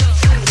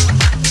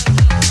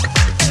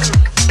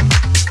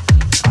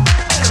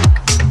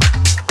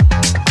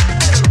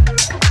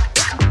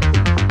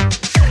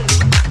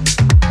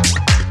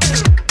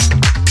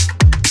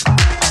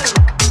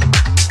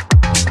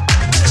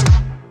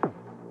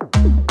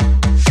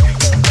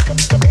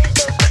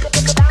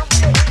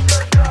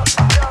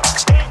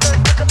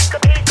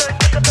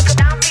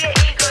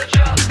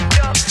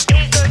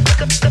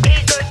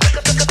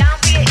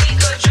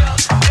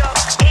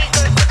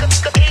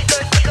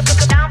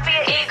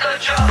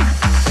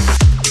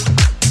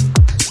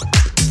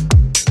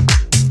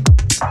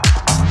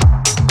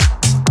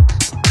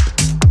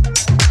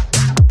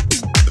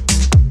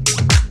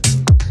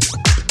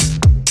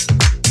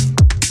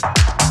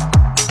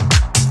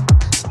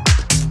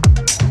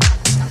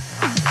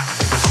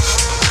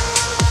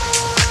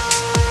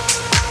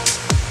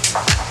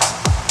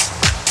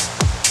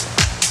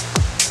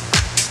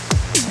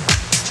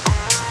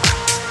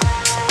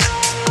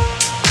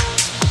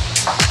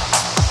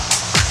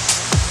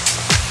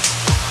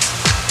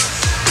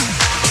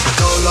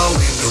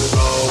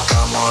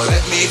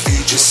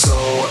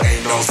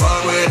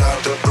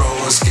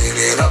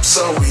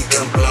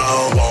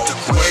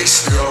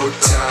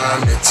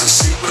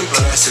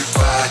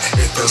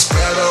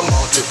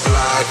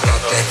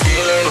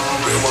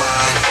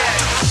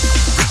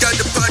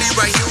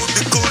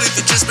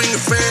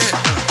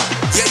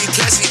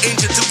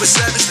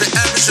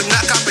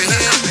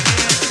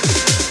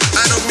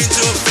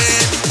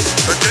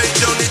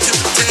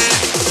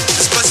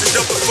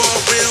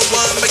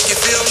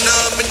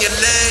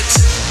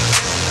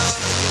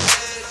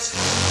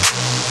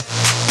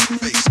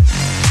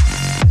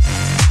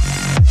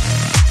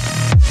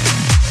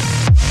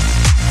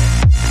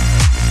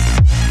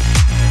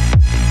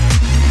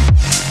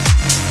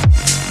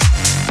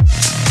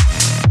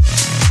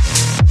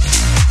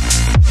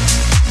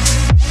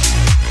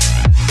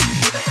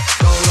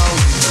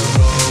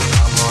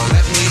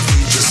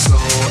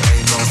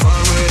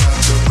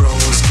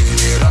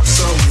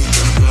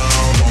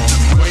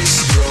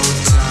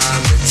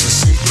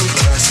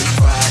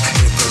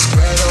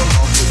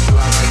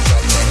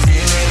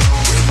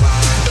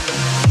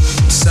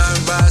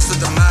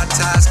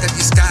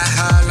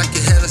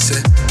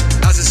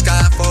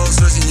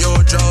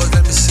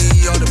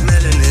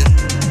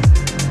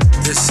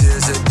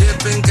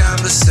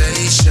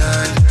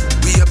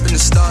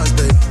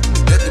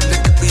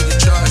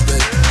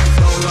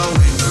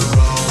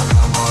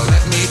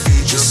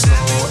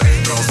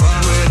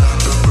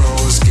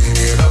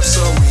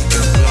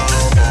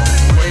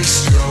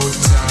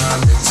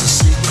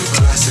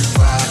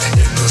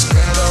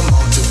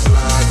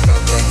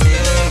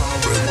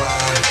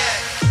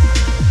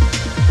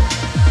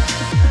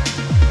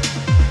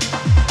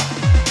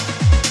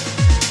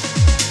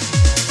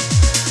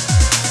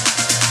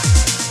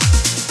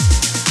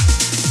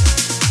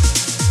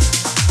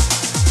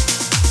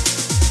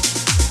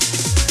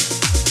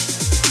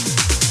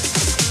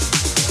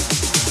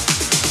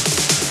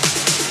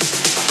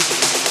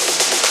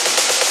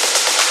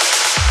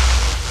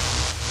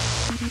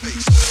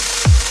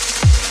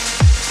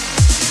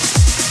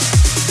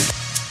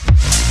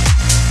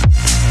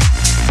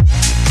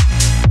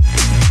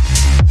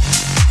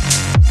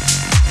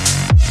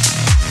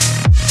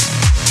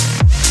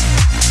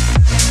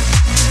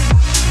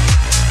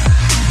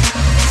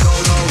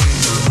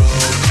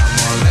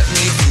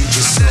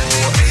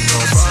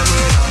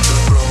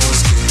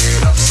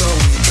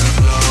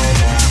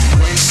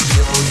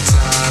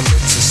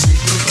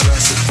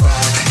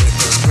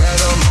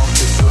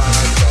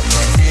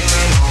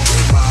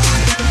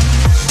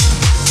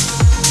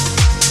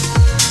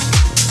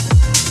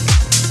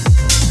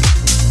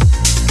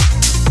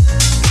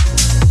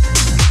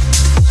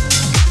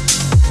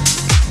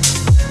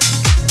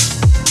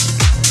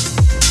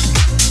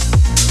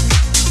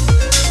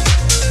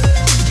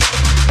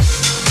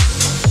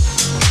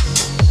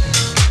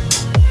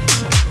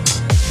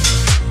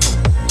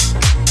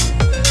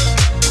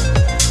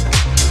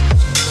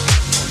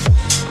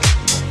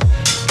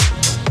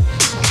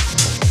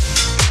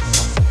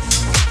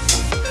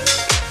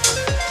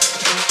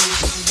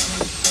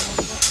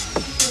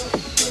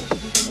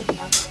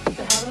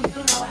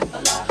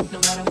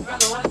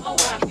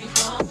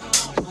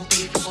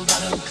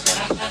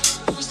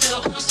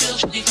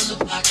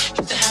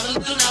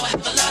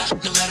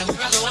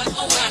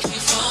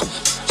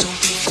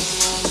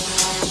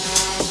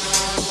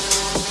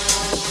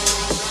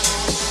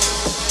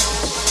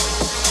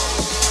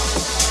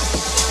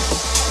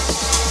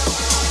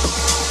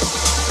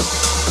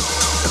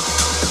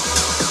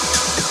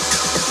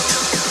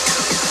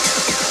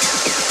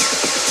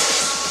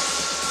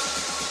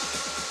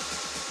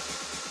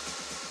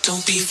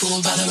 Don't be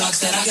fooled by the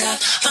rocks that I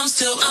got. I'm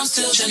still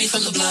Jenny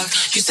from the block.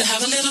 Used to have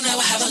a little, now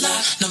I have a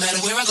lot. No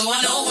matter where I go, I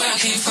know where I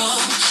came from.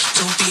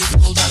 Don't be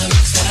fooled by the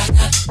rocks that I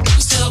got.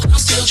 I'm still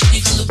Jenny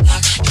from the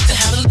block. Used to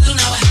have a little,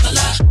 now I have a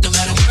lot. No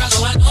matter where I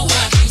go, I know where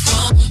I came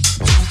from.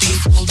 Don't be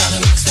fooled by the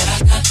rocks that I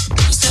got.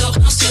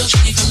 I'm still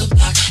Jenny from the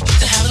block. Used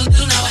to have a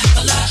little, now I have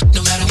a lot.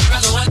 No matter where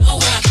I go, I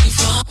know where I came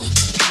from.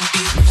 Don't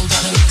be fooled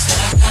by the rocks that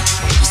I got.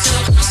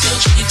 I'm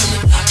still Jenny from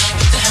the block.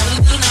 Used to have a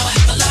little, now I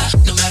have a lot.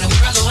 No matter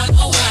where I go, I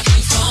know where I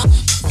came from.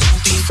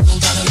 Don't be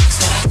fooled by the rocks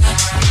that I got.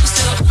 I'm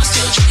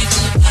still Jenny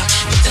from the block.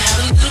 Used to have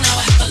a little, now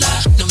I have a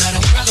lot. No matter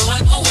where I go, I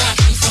know where I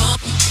came from.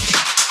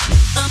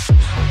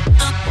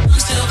 I'm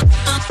still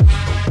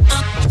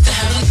to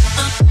have a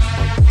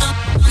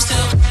I'm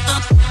still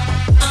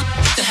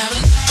to have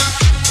a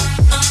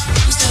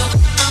I'm still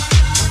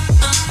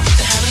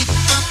to have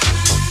a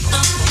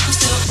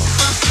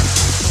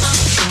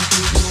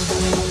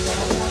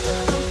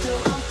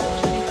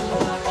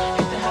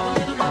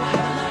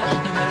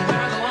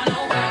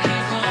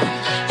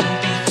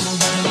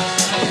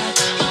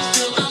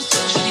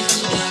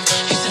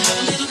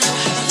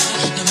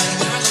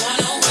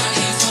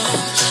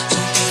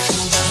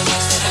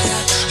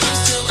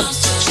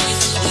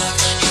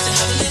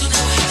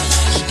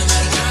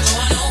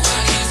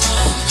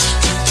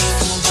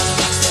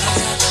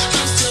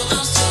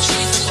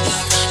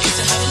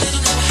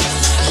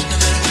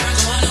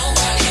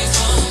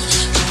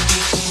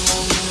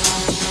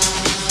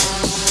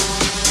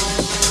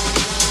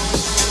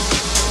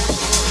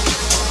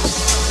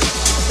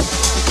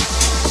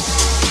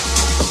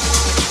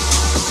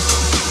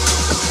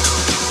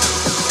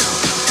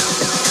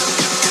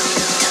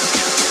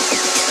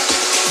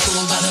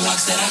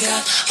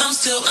I'm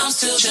still I'm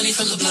still Jenny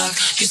from the block.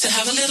 Used to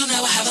have a little,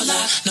 now I have a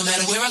lot. No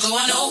matter where I go,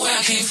 I know where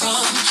I came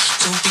from.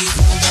 Don't be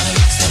fooled by the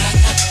rocks that I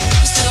got.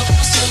 I'm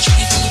still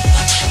Jenny from the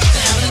block. Used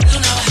to have a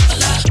little, now I have a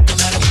lot. No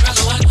matter where I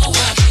go, I know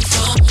where I came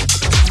from.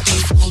 Don't be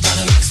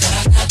fooled by the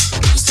rocks that I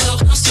got.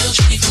 I'm still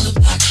Jenny from the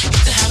block.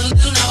 Used to have a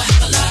little, now I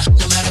have a lot.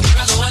 No matter where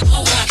I go, I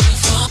know where I came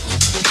from.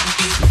 Don't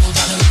be fooled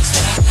by the rocks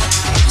that I got.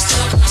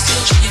 I'm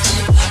still Jenny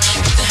from the block.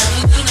 Used to have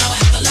a little, now I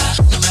have a lot.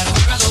 No matter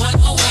where I go, I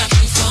know where I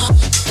came from.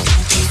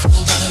 Don't be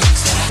fooled by the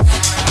rocks that I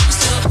got.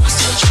 I'm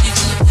still Jenny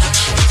from the block.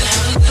 Used to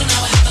have a little,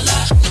 now I have a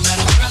lot. No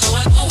matter where I go,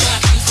 I know where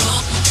I came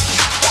from.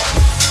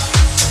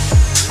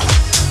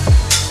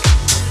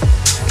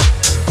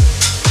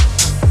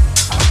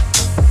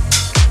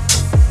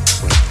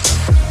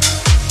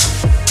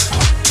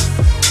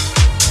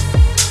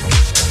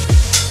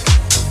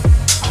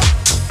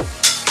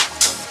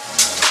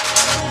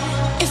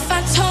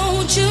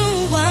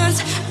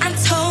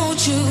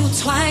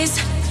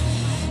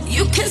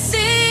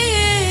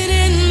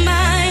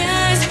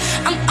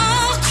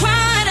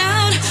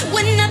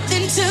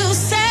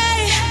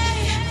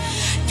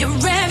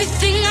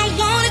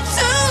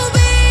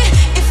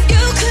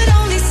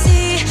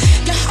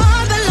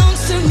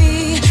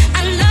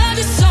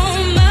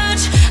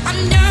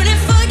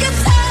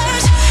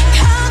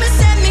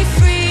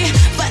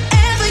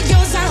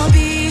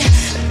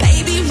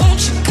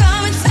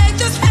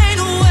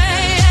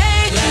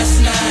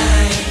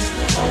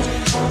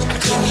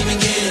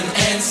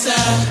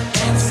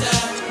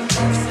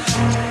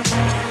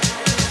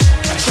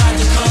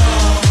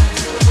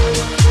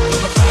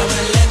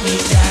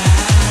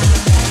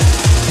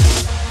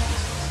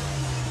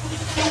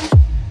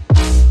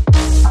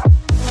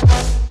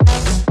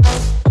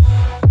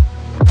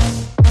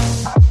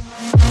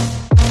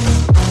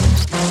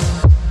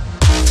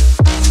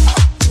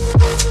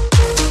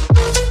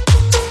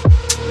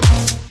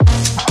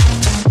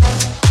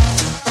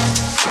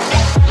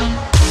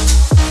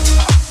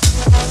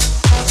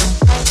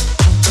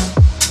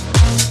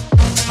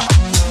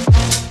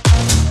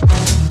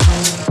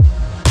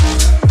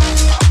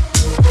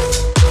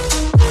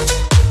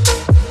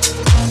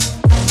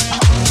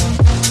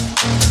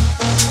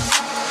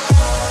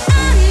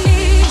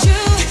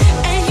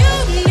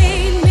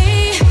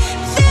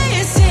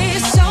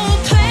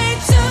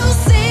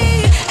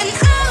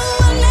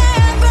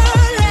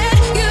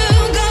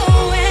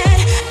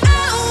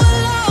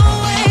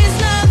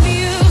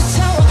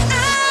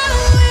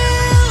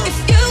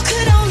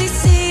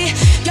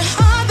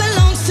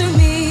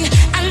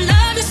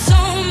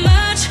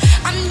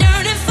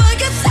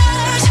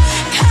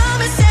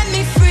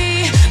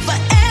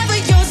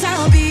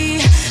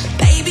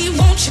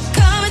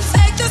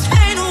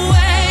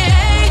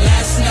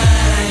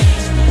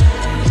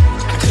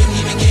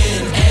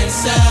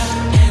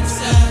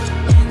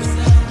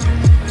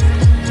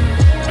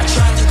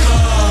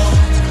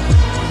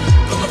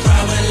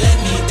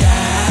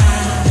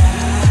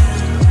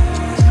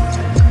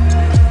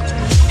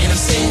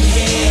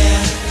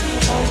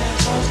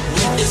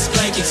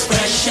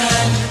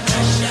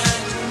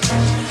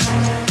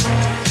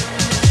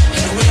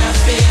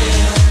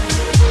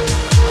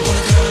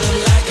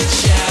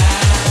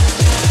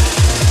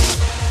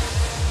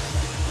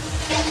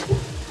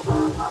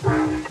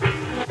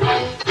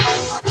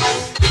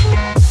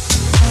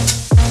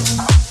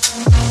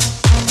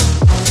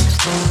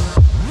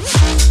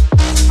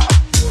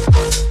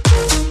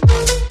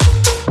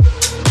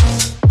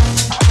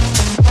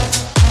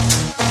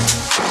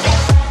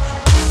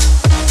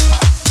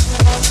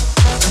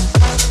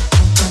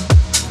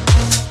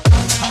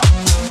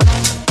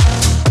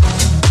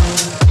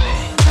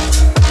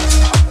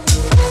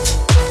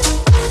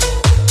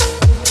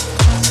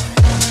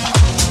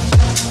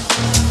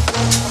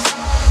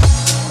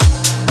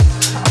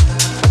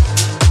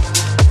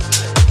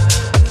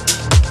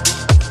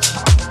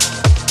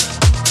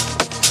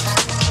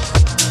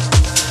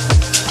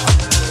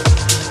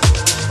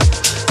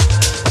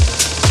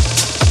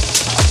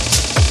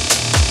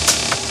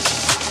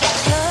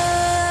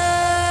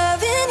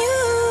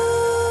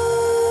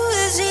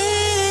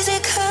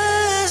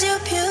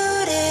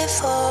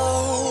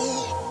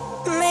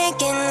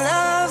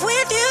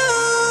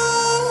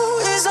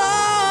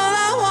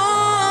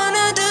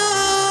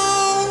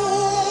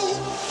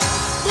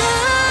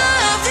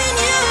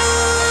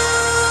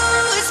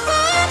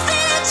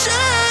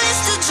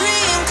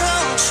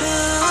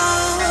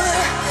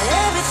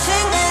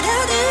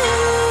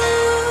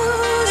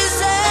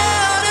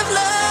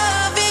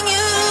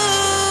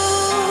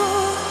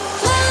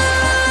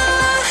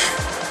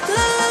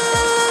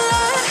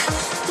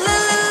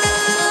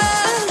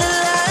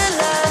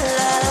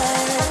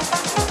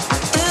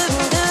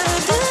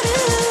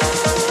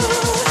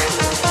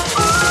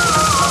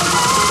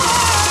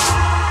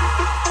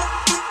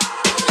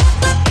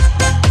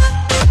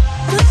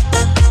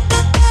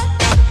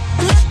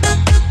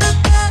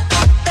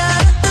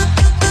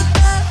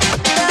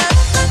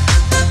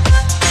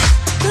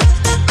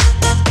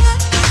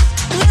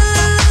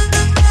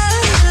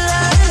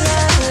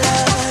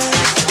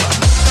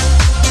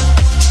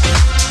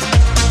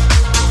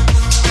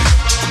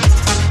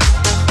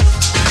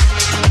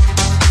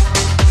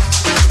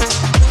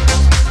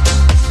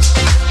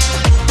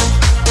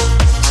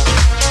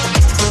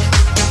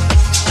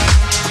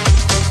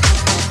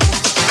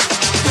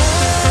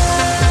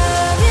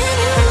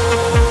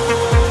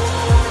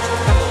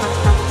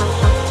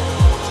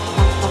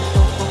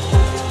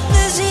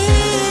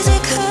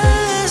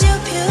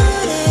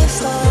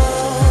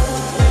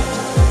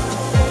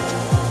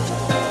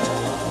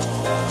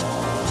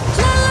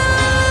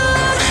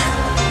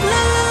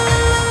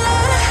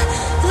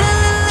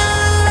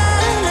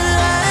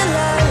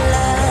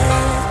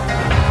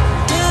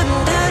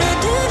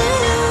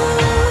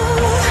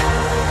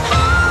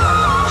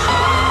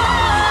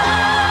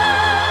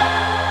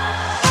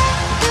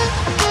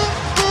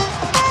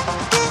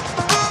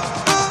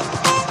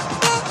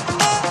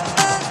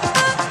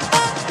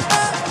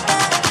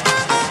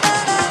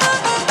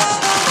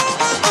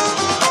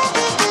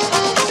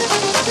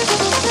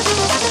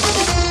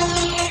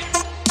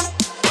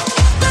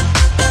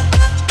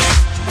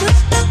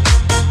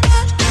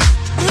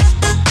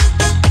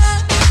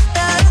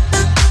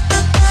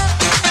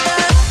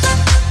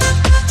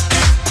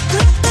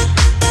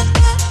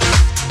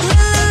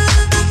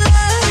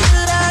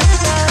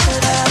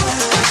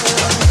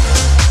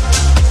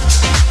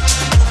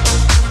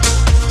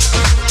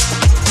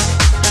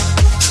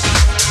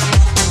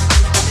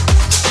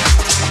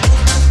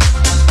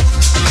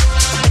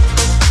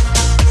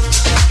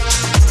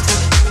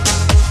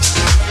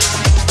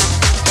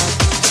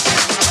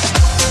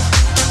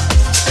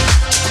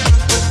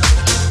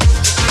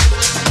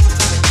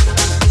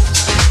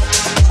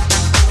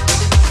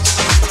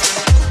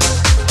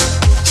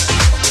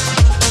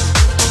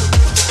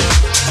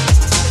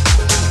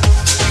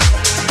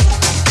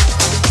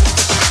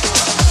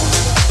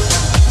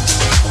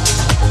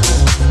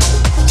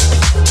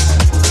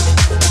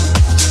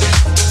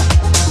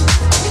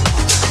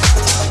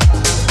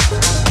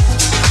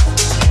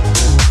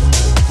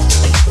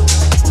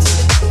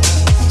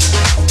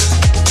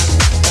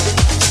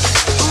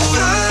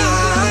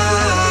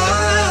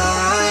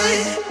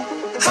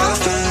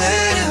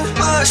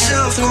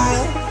 myself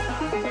home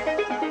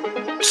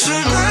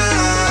tonight.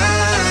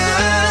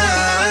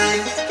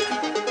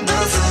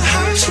 Nothing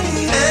hurts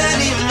me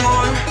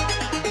anymore.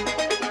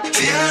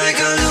 Feel like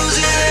I lose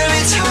it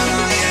every time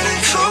I'm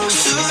getting close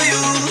to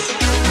you.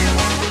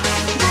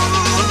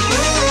 Ooh,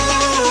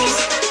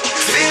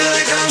 feel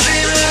like I'm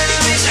dreaming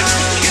every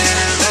time I'm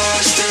getting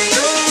lost in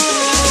you.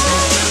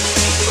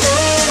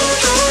 Ooh,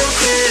 don't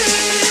quit.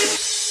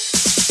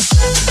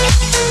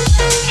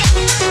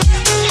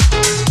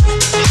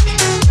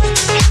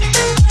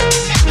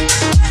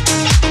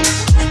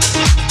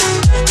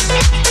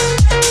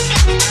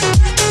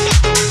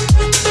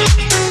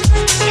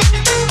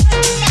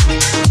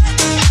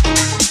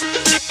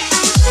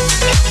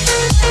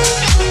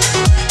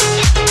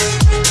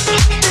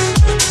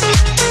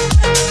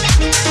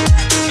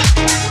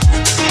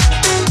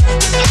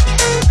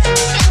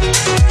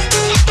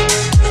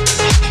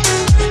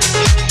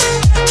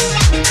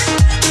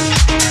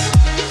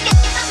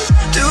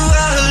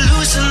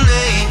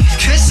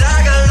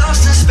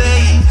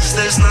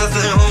 There's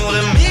nothing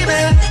holding me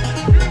back.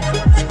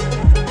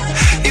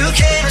 You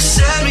came to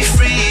set me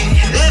free.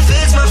 If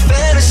it's my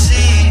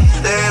fantasy,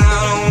 then I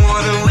don't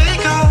wanna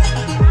wake up.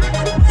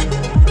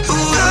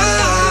 Ooh,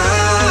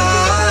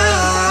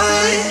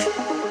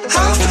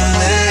 I've been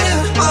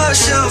letting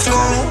myself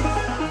go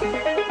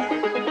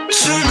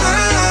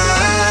tonight.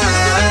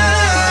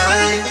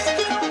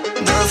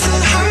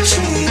 Nothing hurts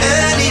me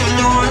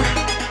anymore.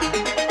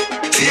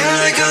 Feel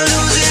like I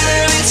lose it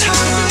every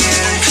time I'm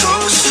getting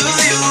close to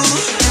you.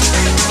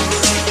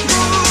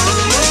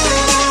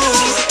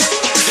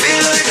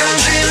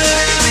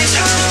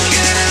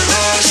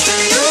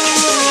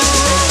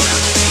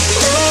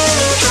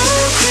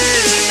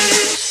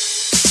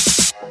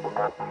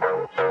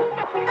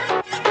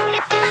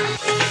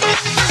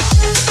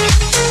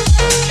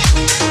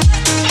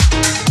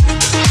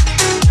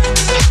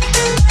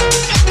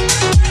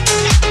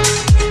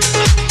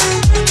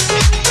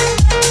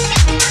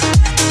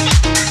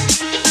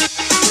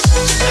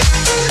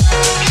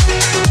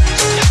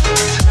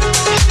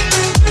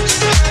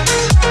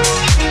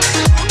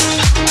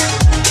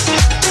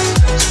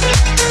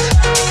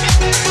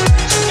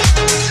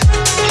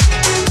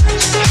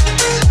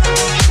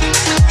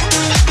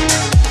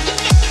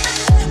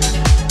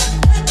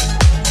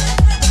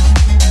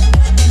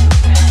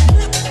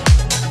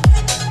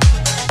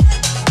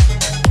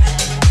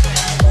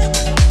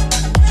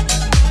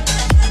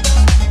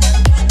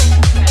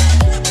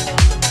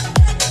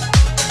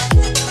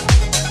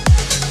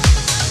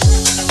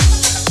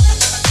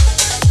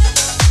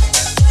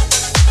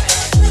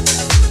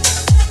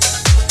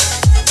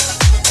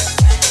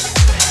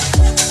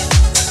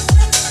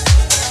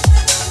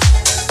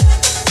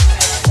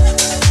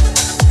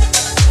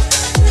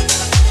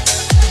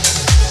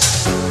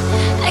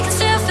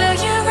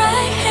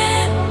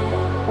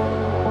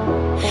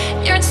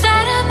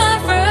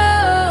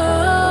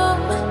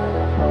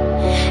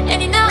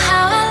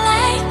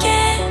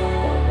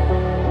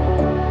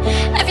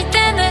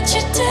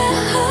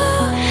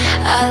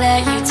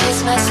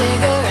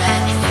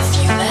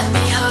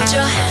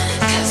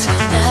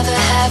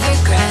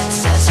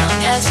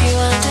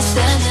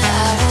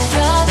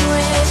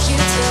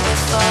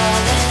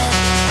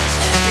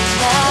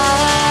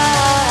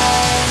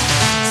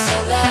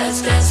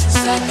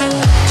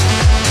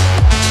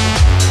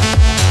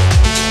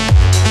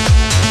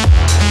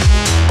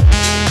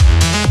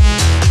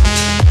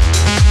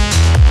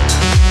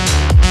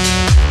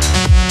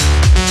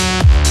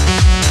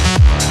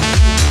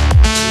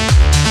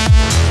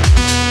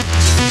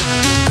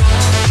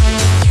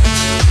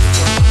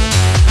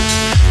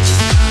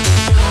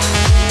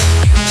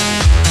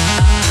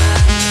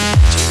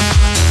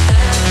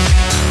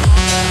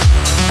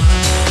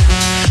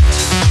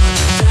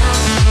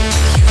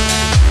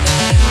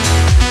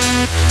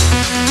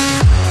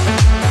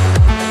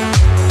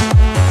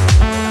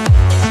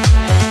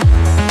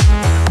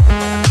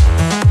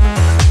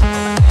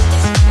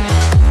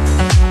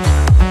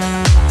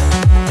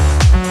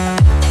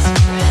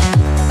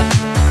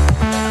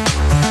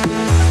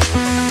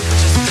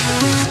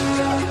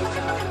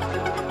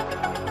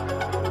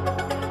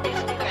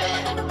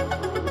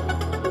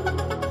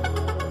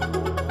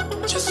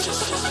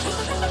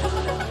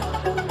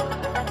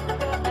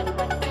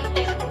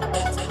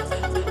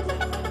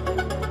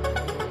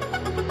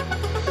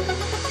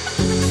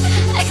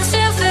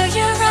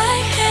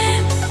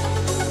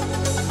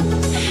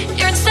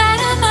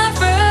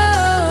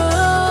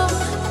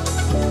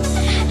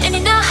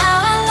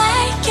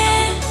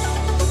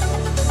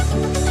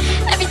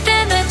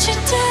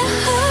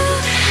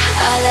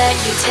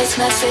 taste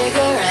my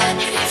cigarette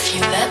if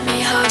you let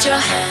me hold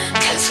your hand,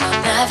 'cause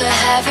we'll never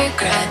have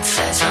regrets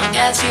as long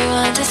as you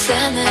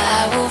understand that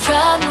I will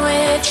run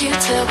with you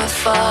till we're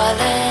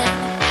falling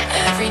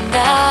every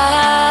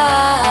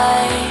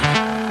night.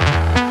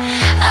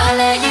 I'll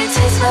let you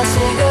taste my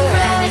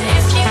cigarette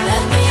if you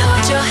let me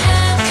hold your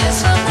hand, 'cause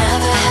we'll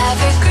never have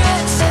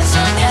regrets as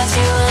long as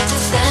you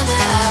understand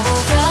that I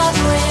will run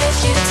with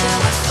you till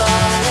we're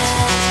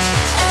falling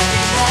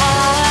every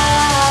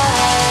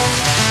night.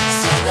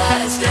 So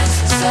let's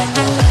dance.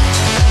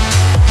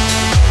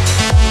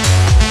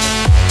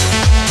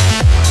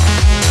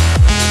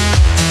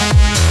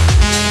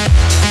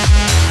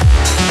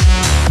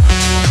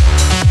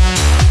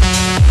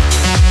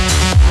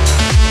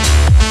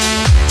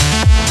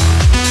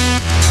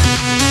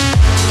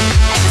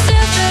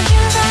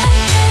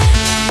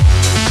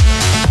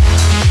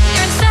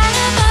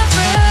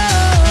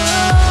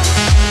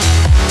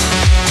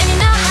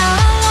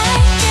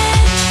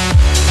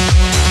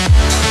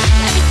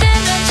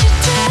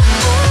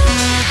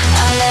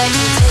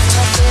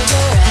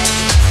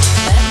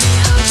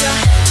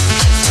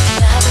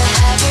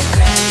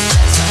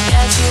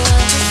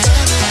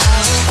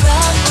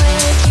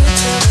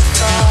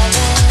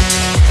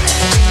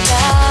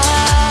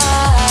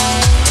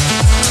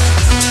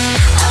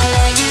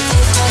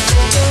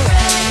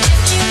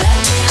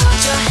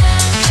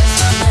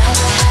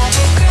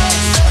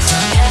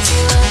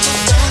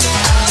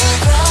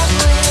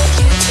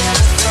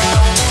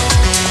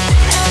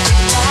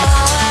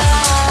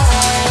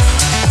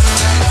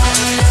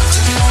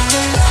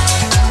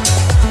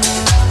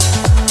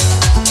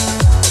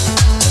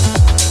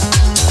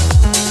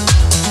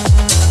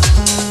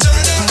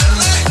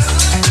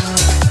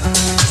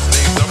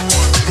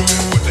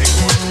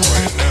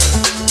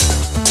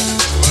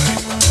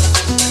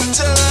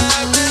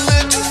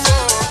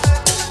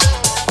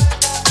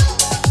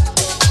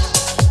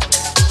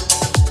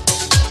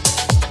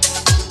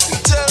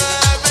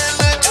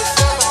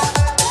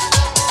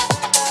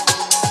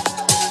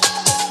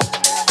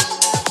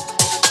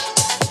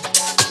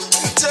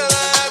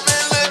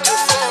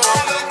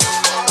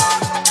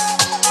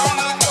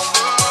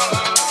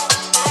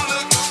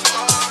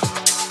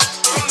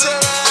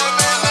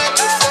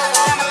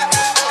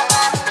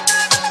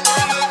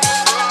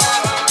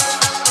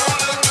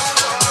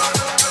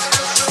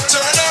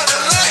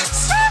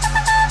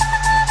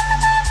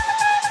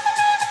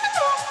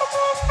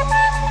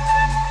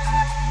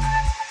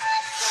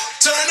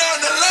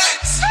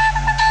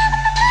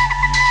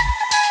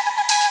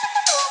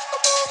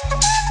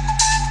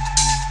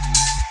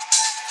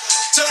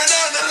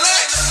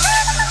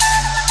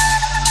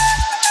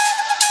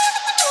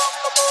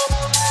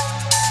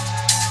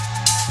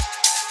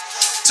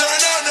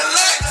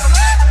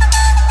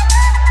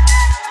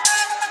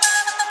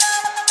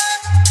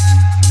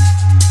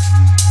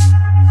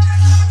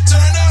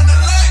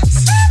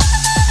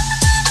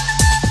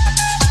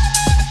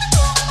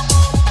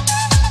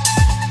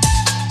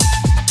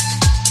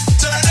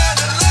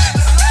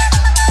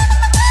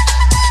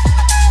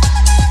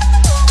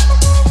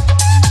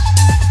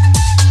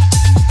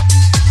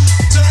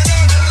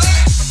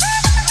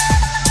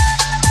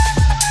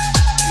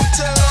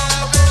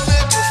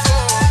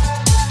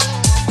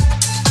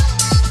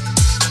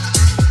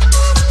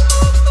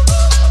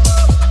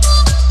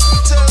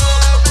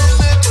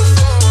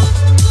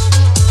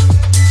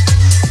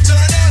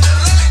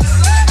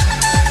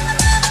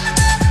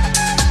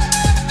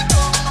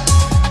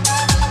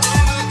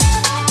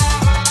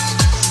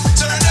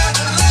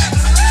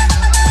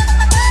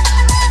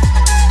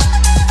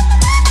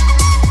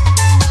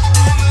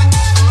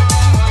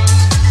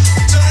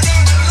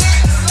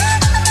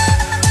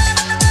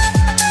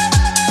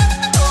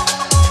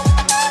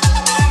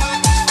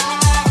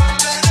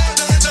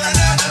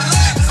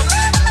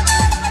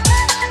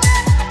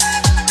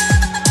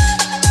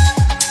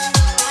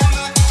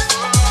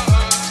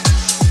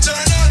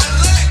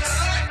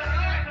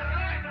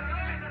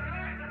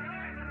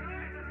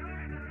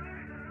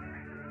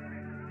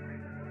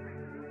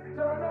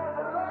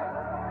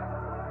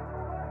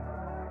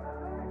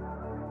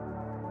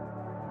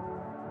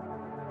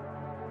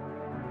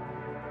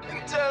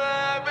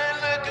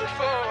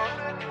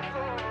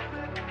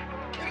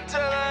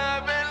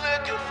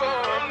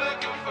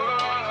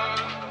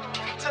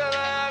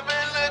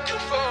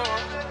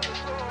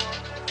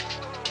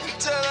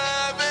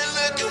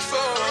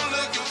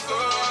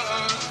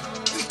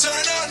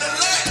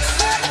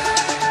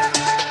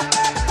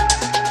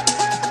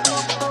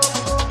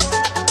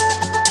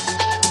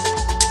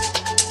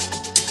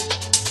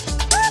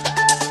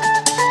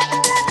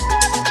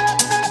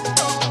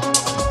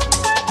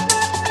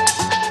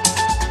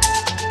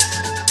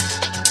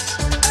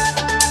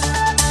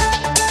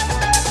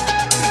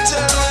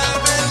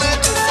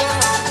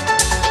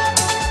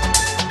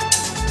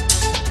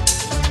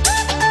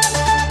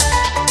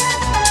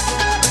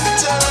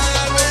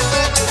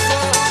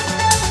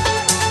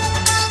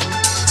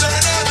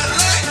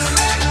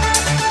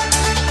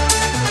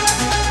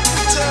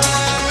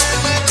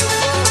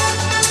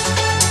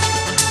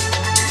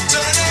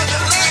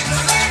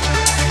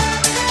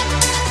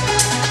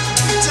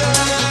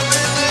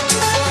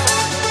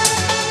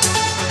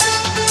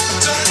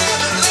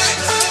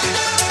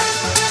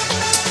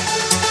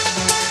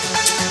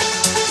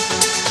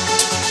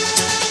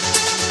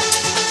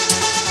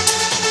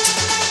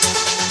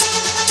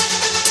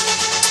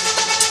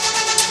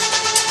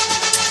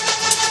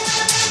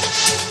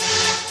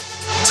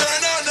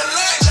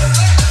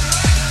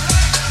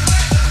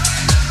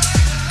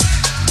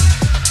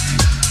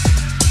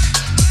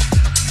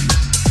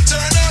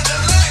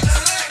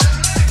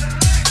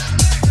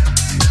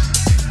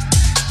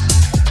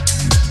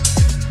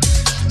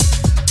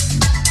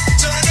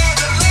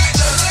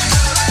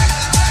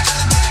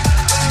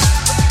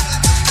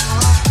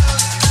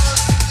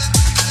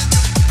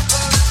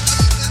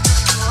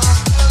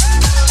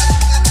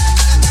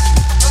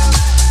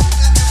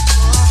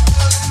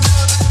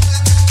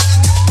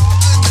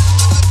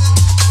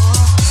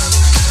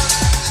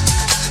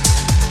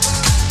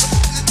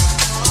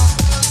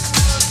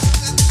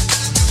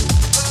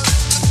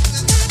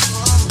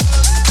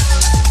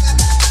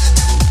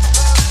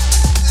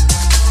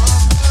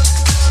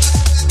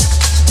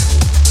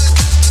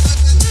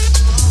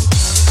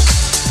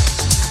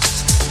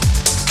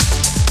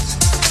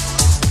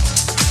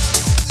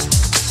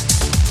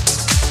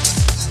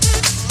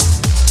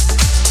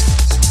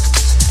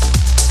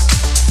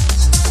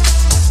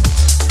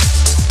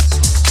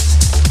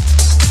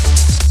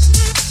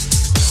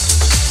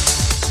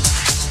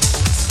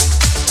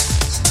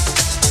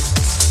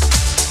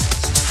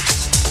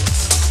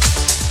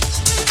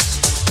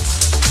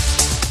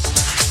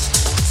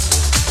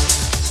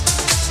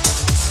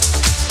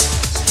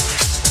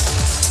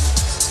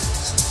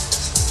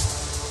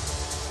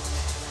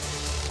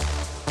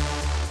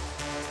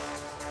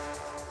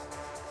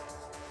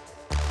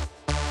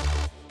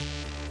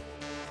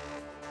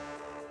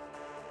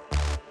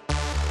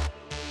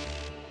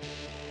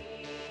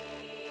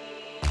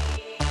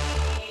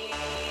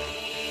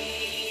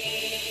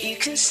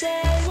 can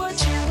say what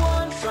you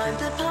want, find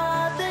the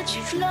path that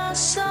you've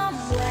lost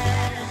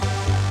somewhere.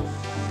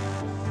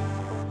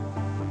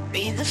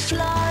 Be the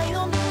fly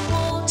on the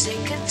wall,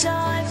 take a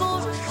dive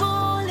or a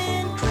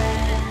falling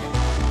prayer.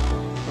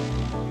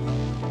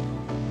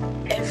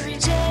 Every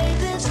day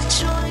there's a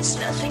choice,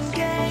 nothing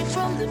gained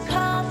from the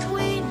path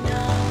we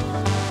know.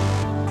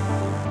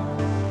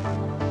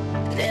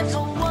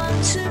 Never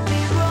want to be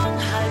wrong,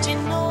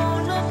 hiding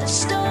all of the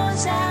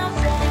stars out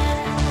there.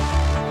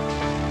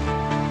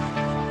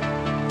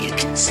 You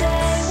can say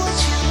what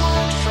you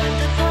want, find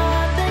the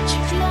path that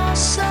you've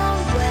lost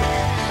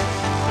somewhere.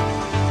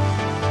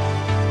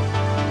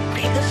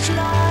 Be the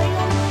fly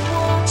on the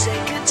wall,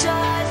 take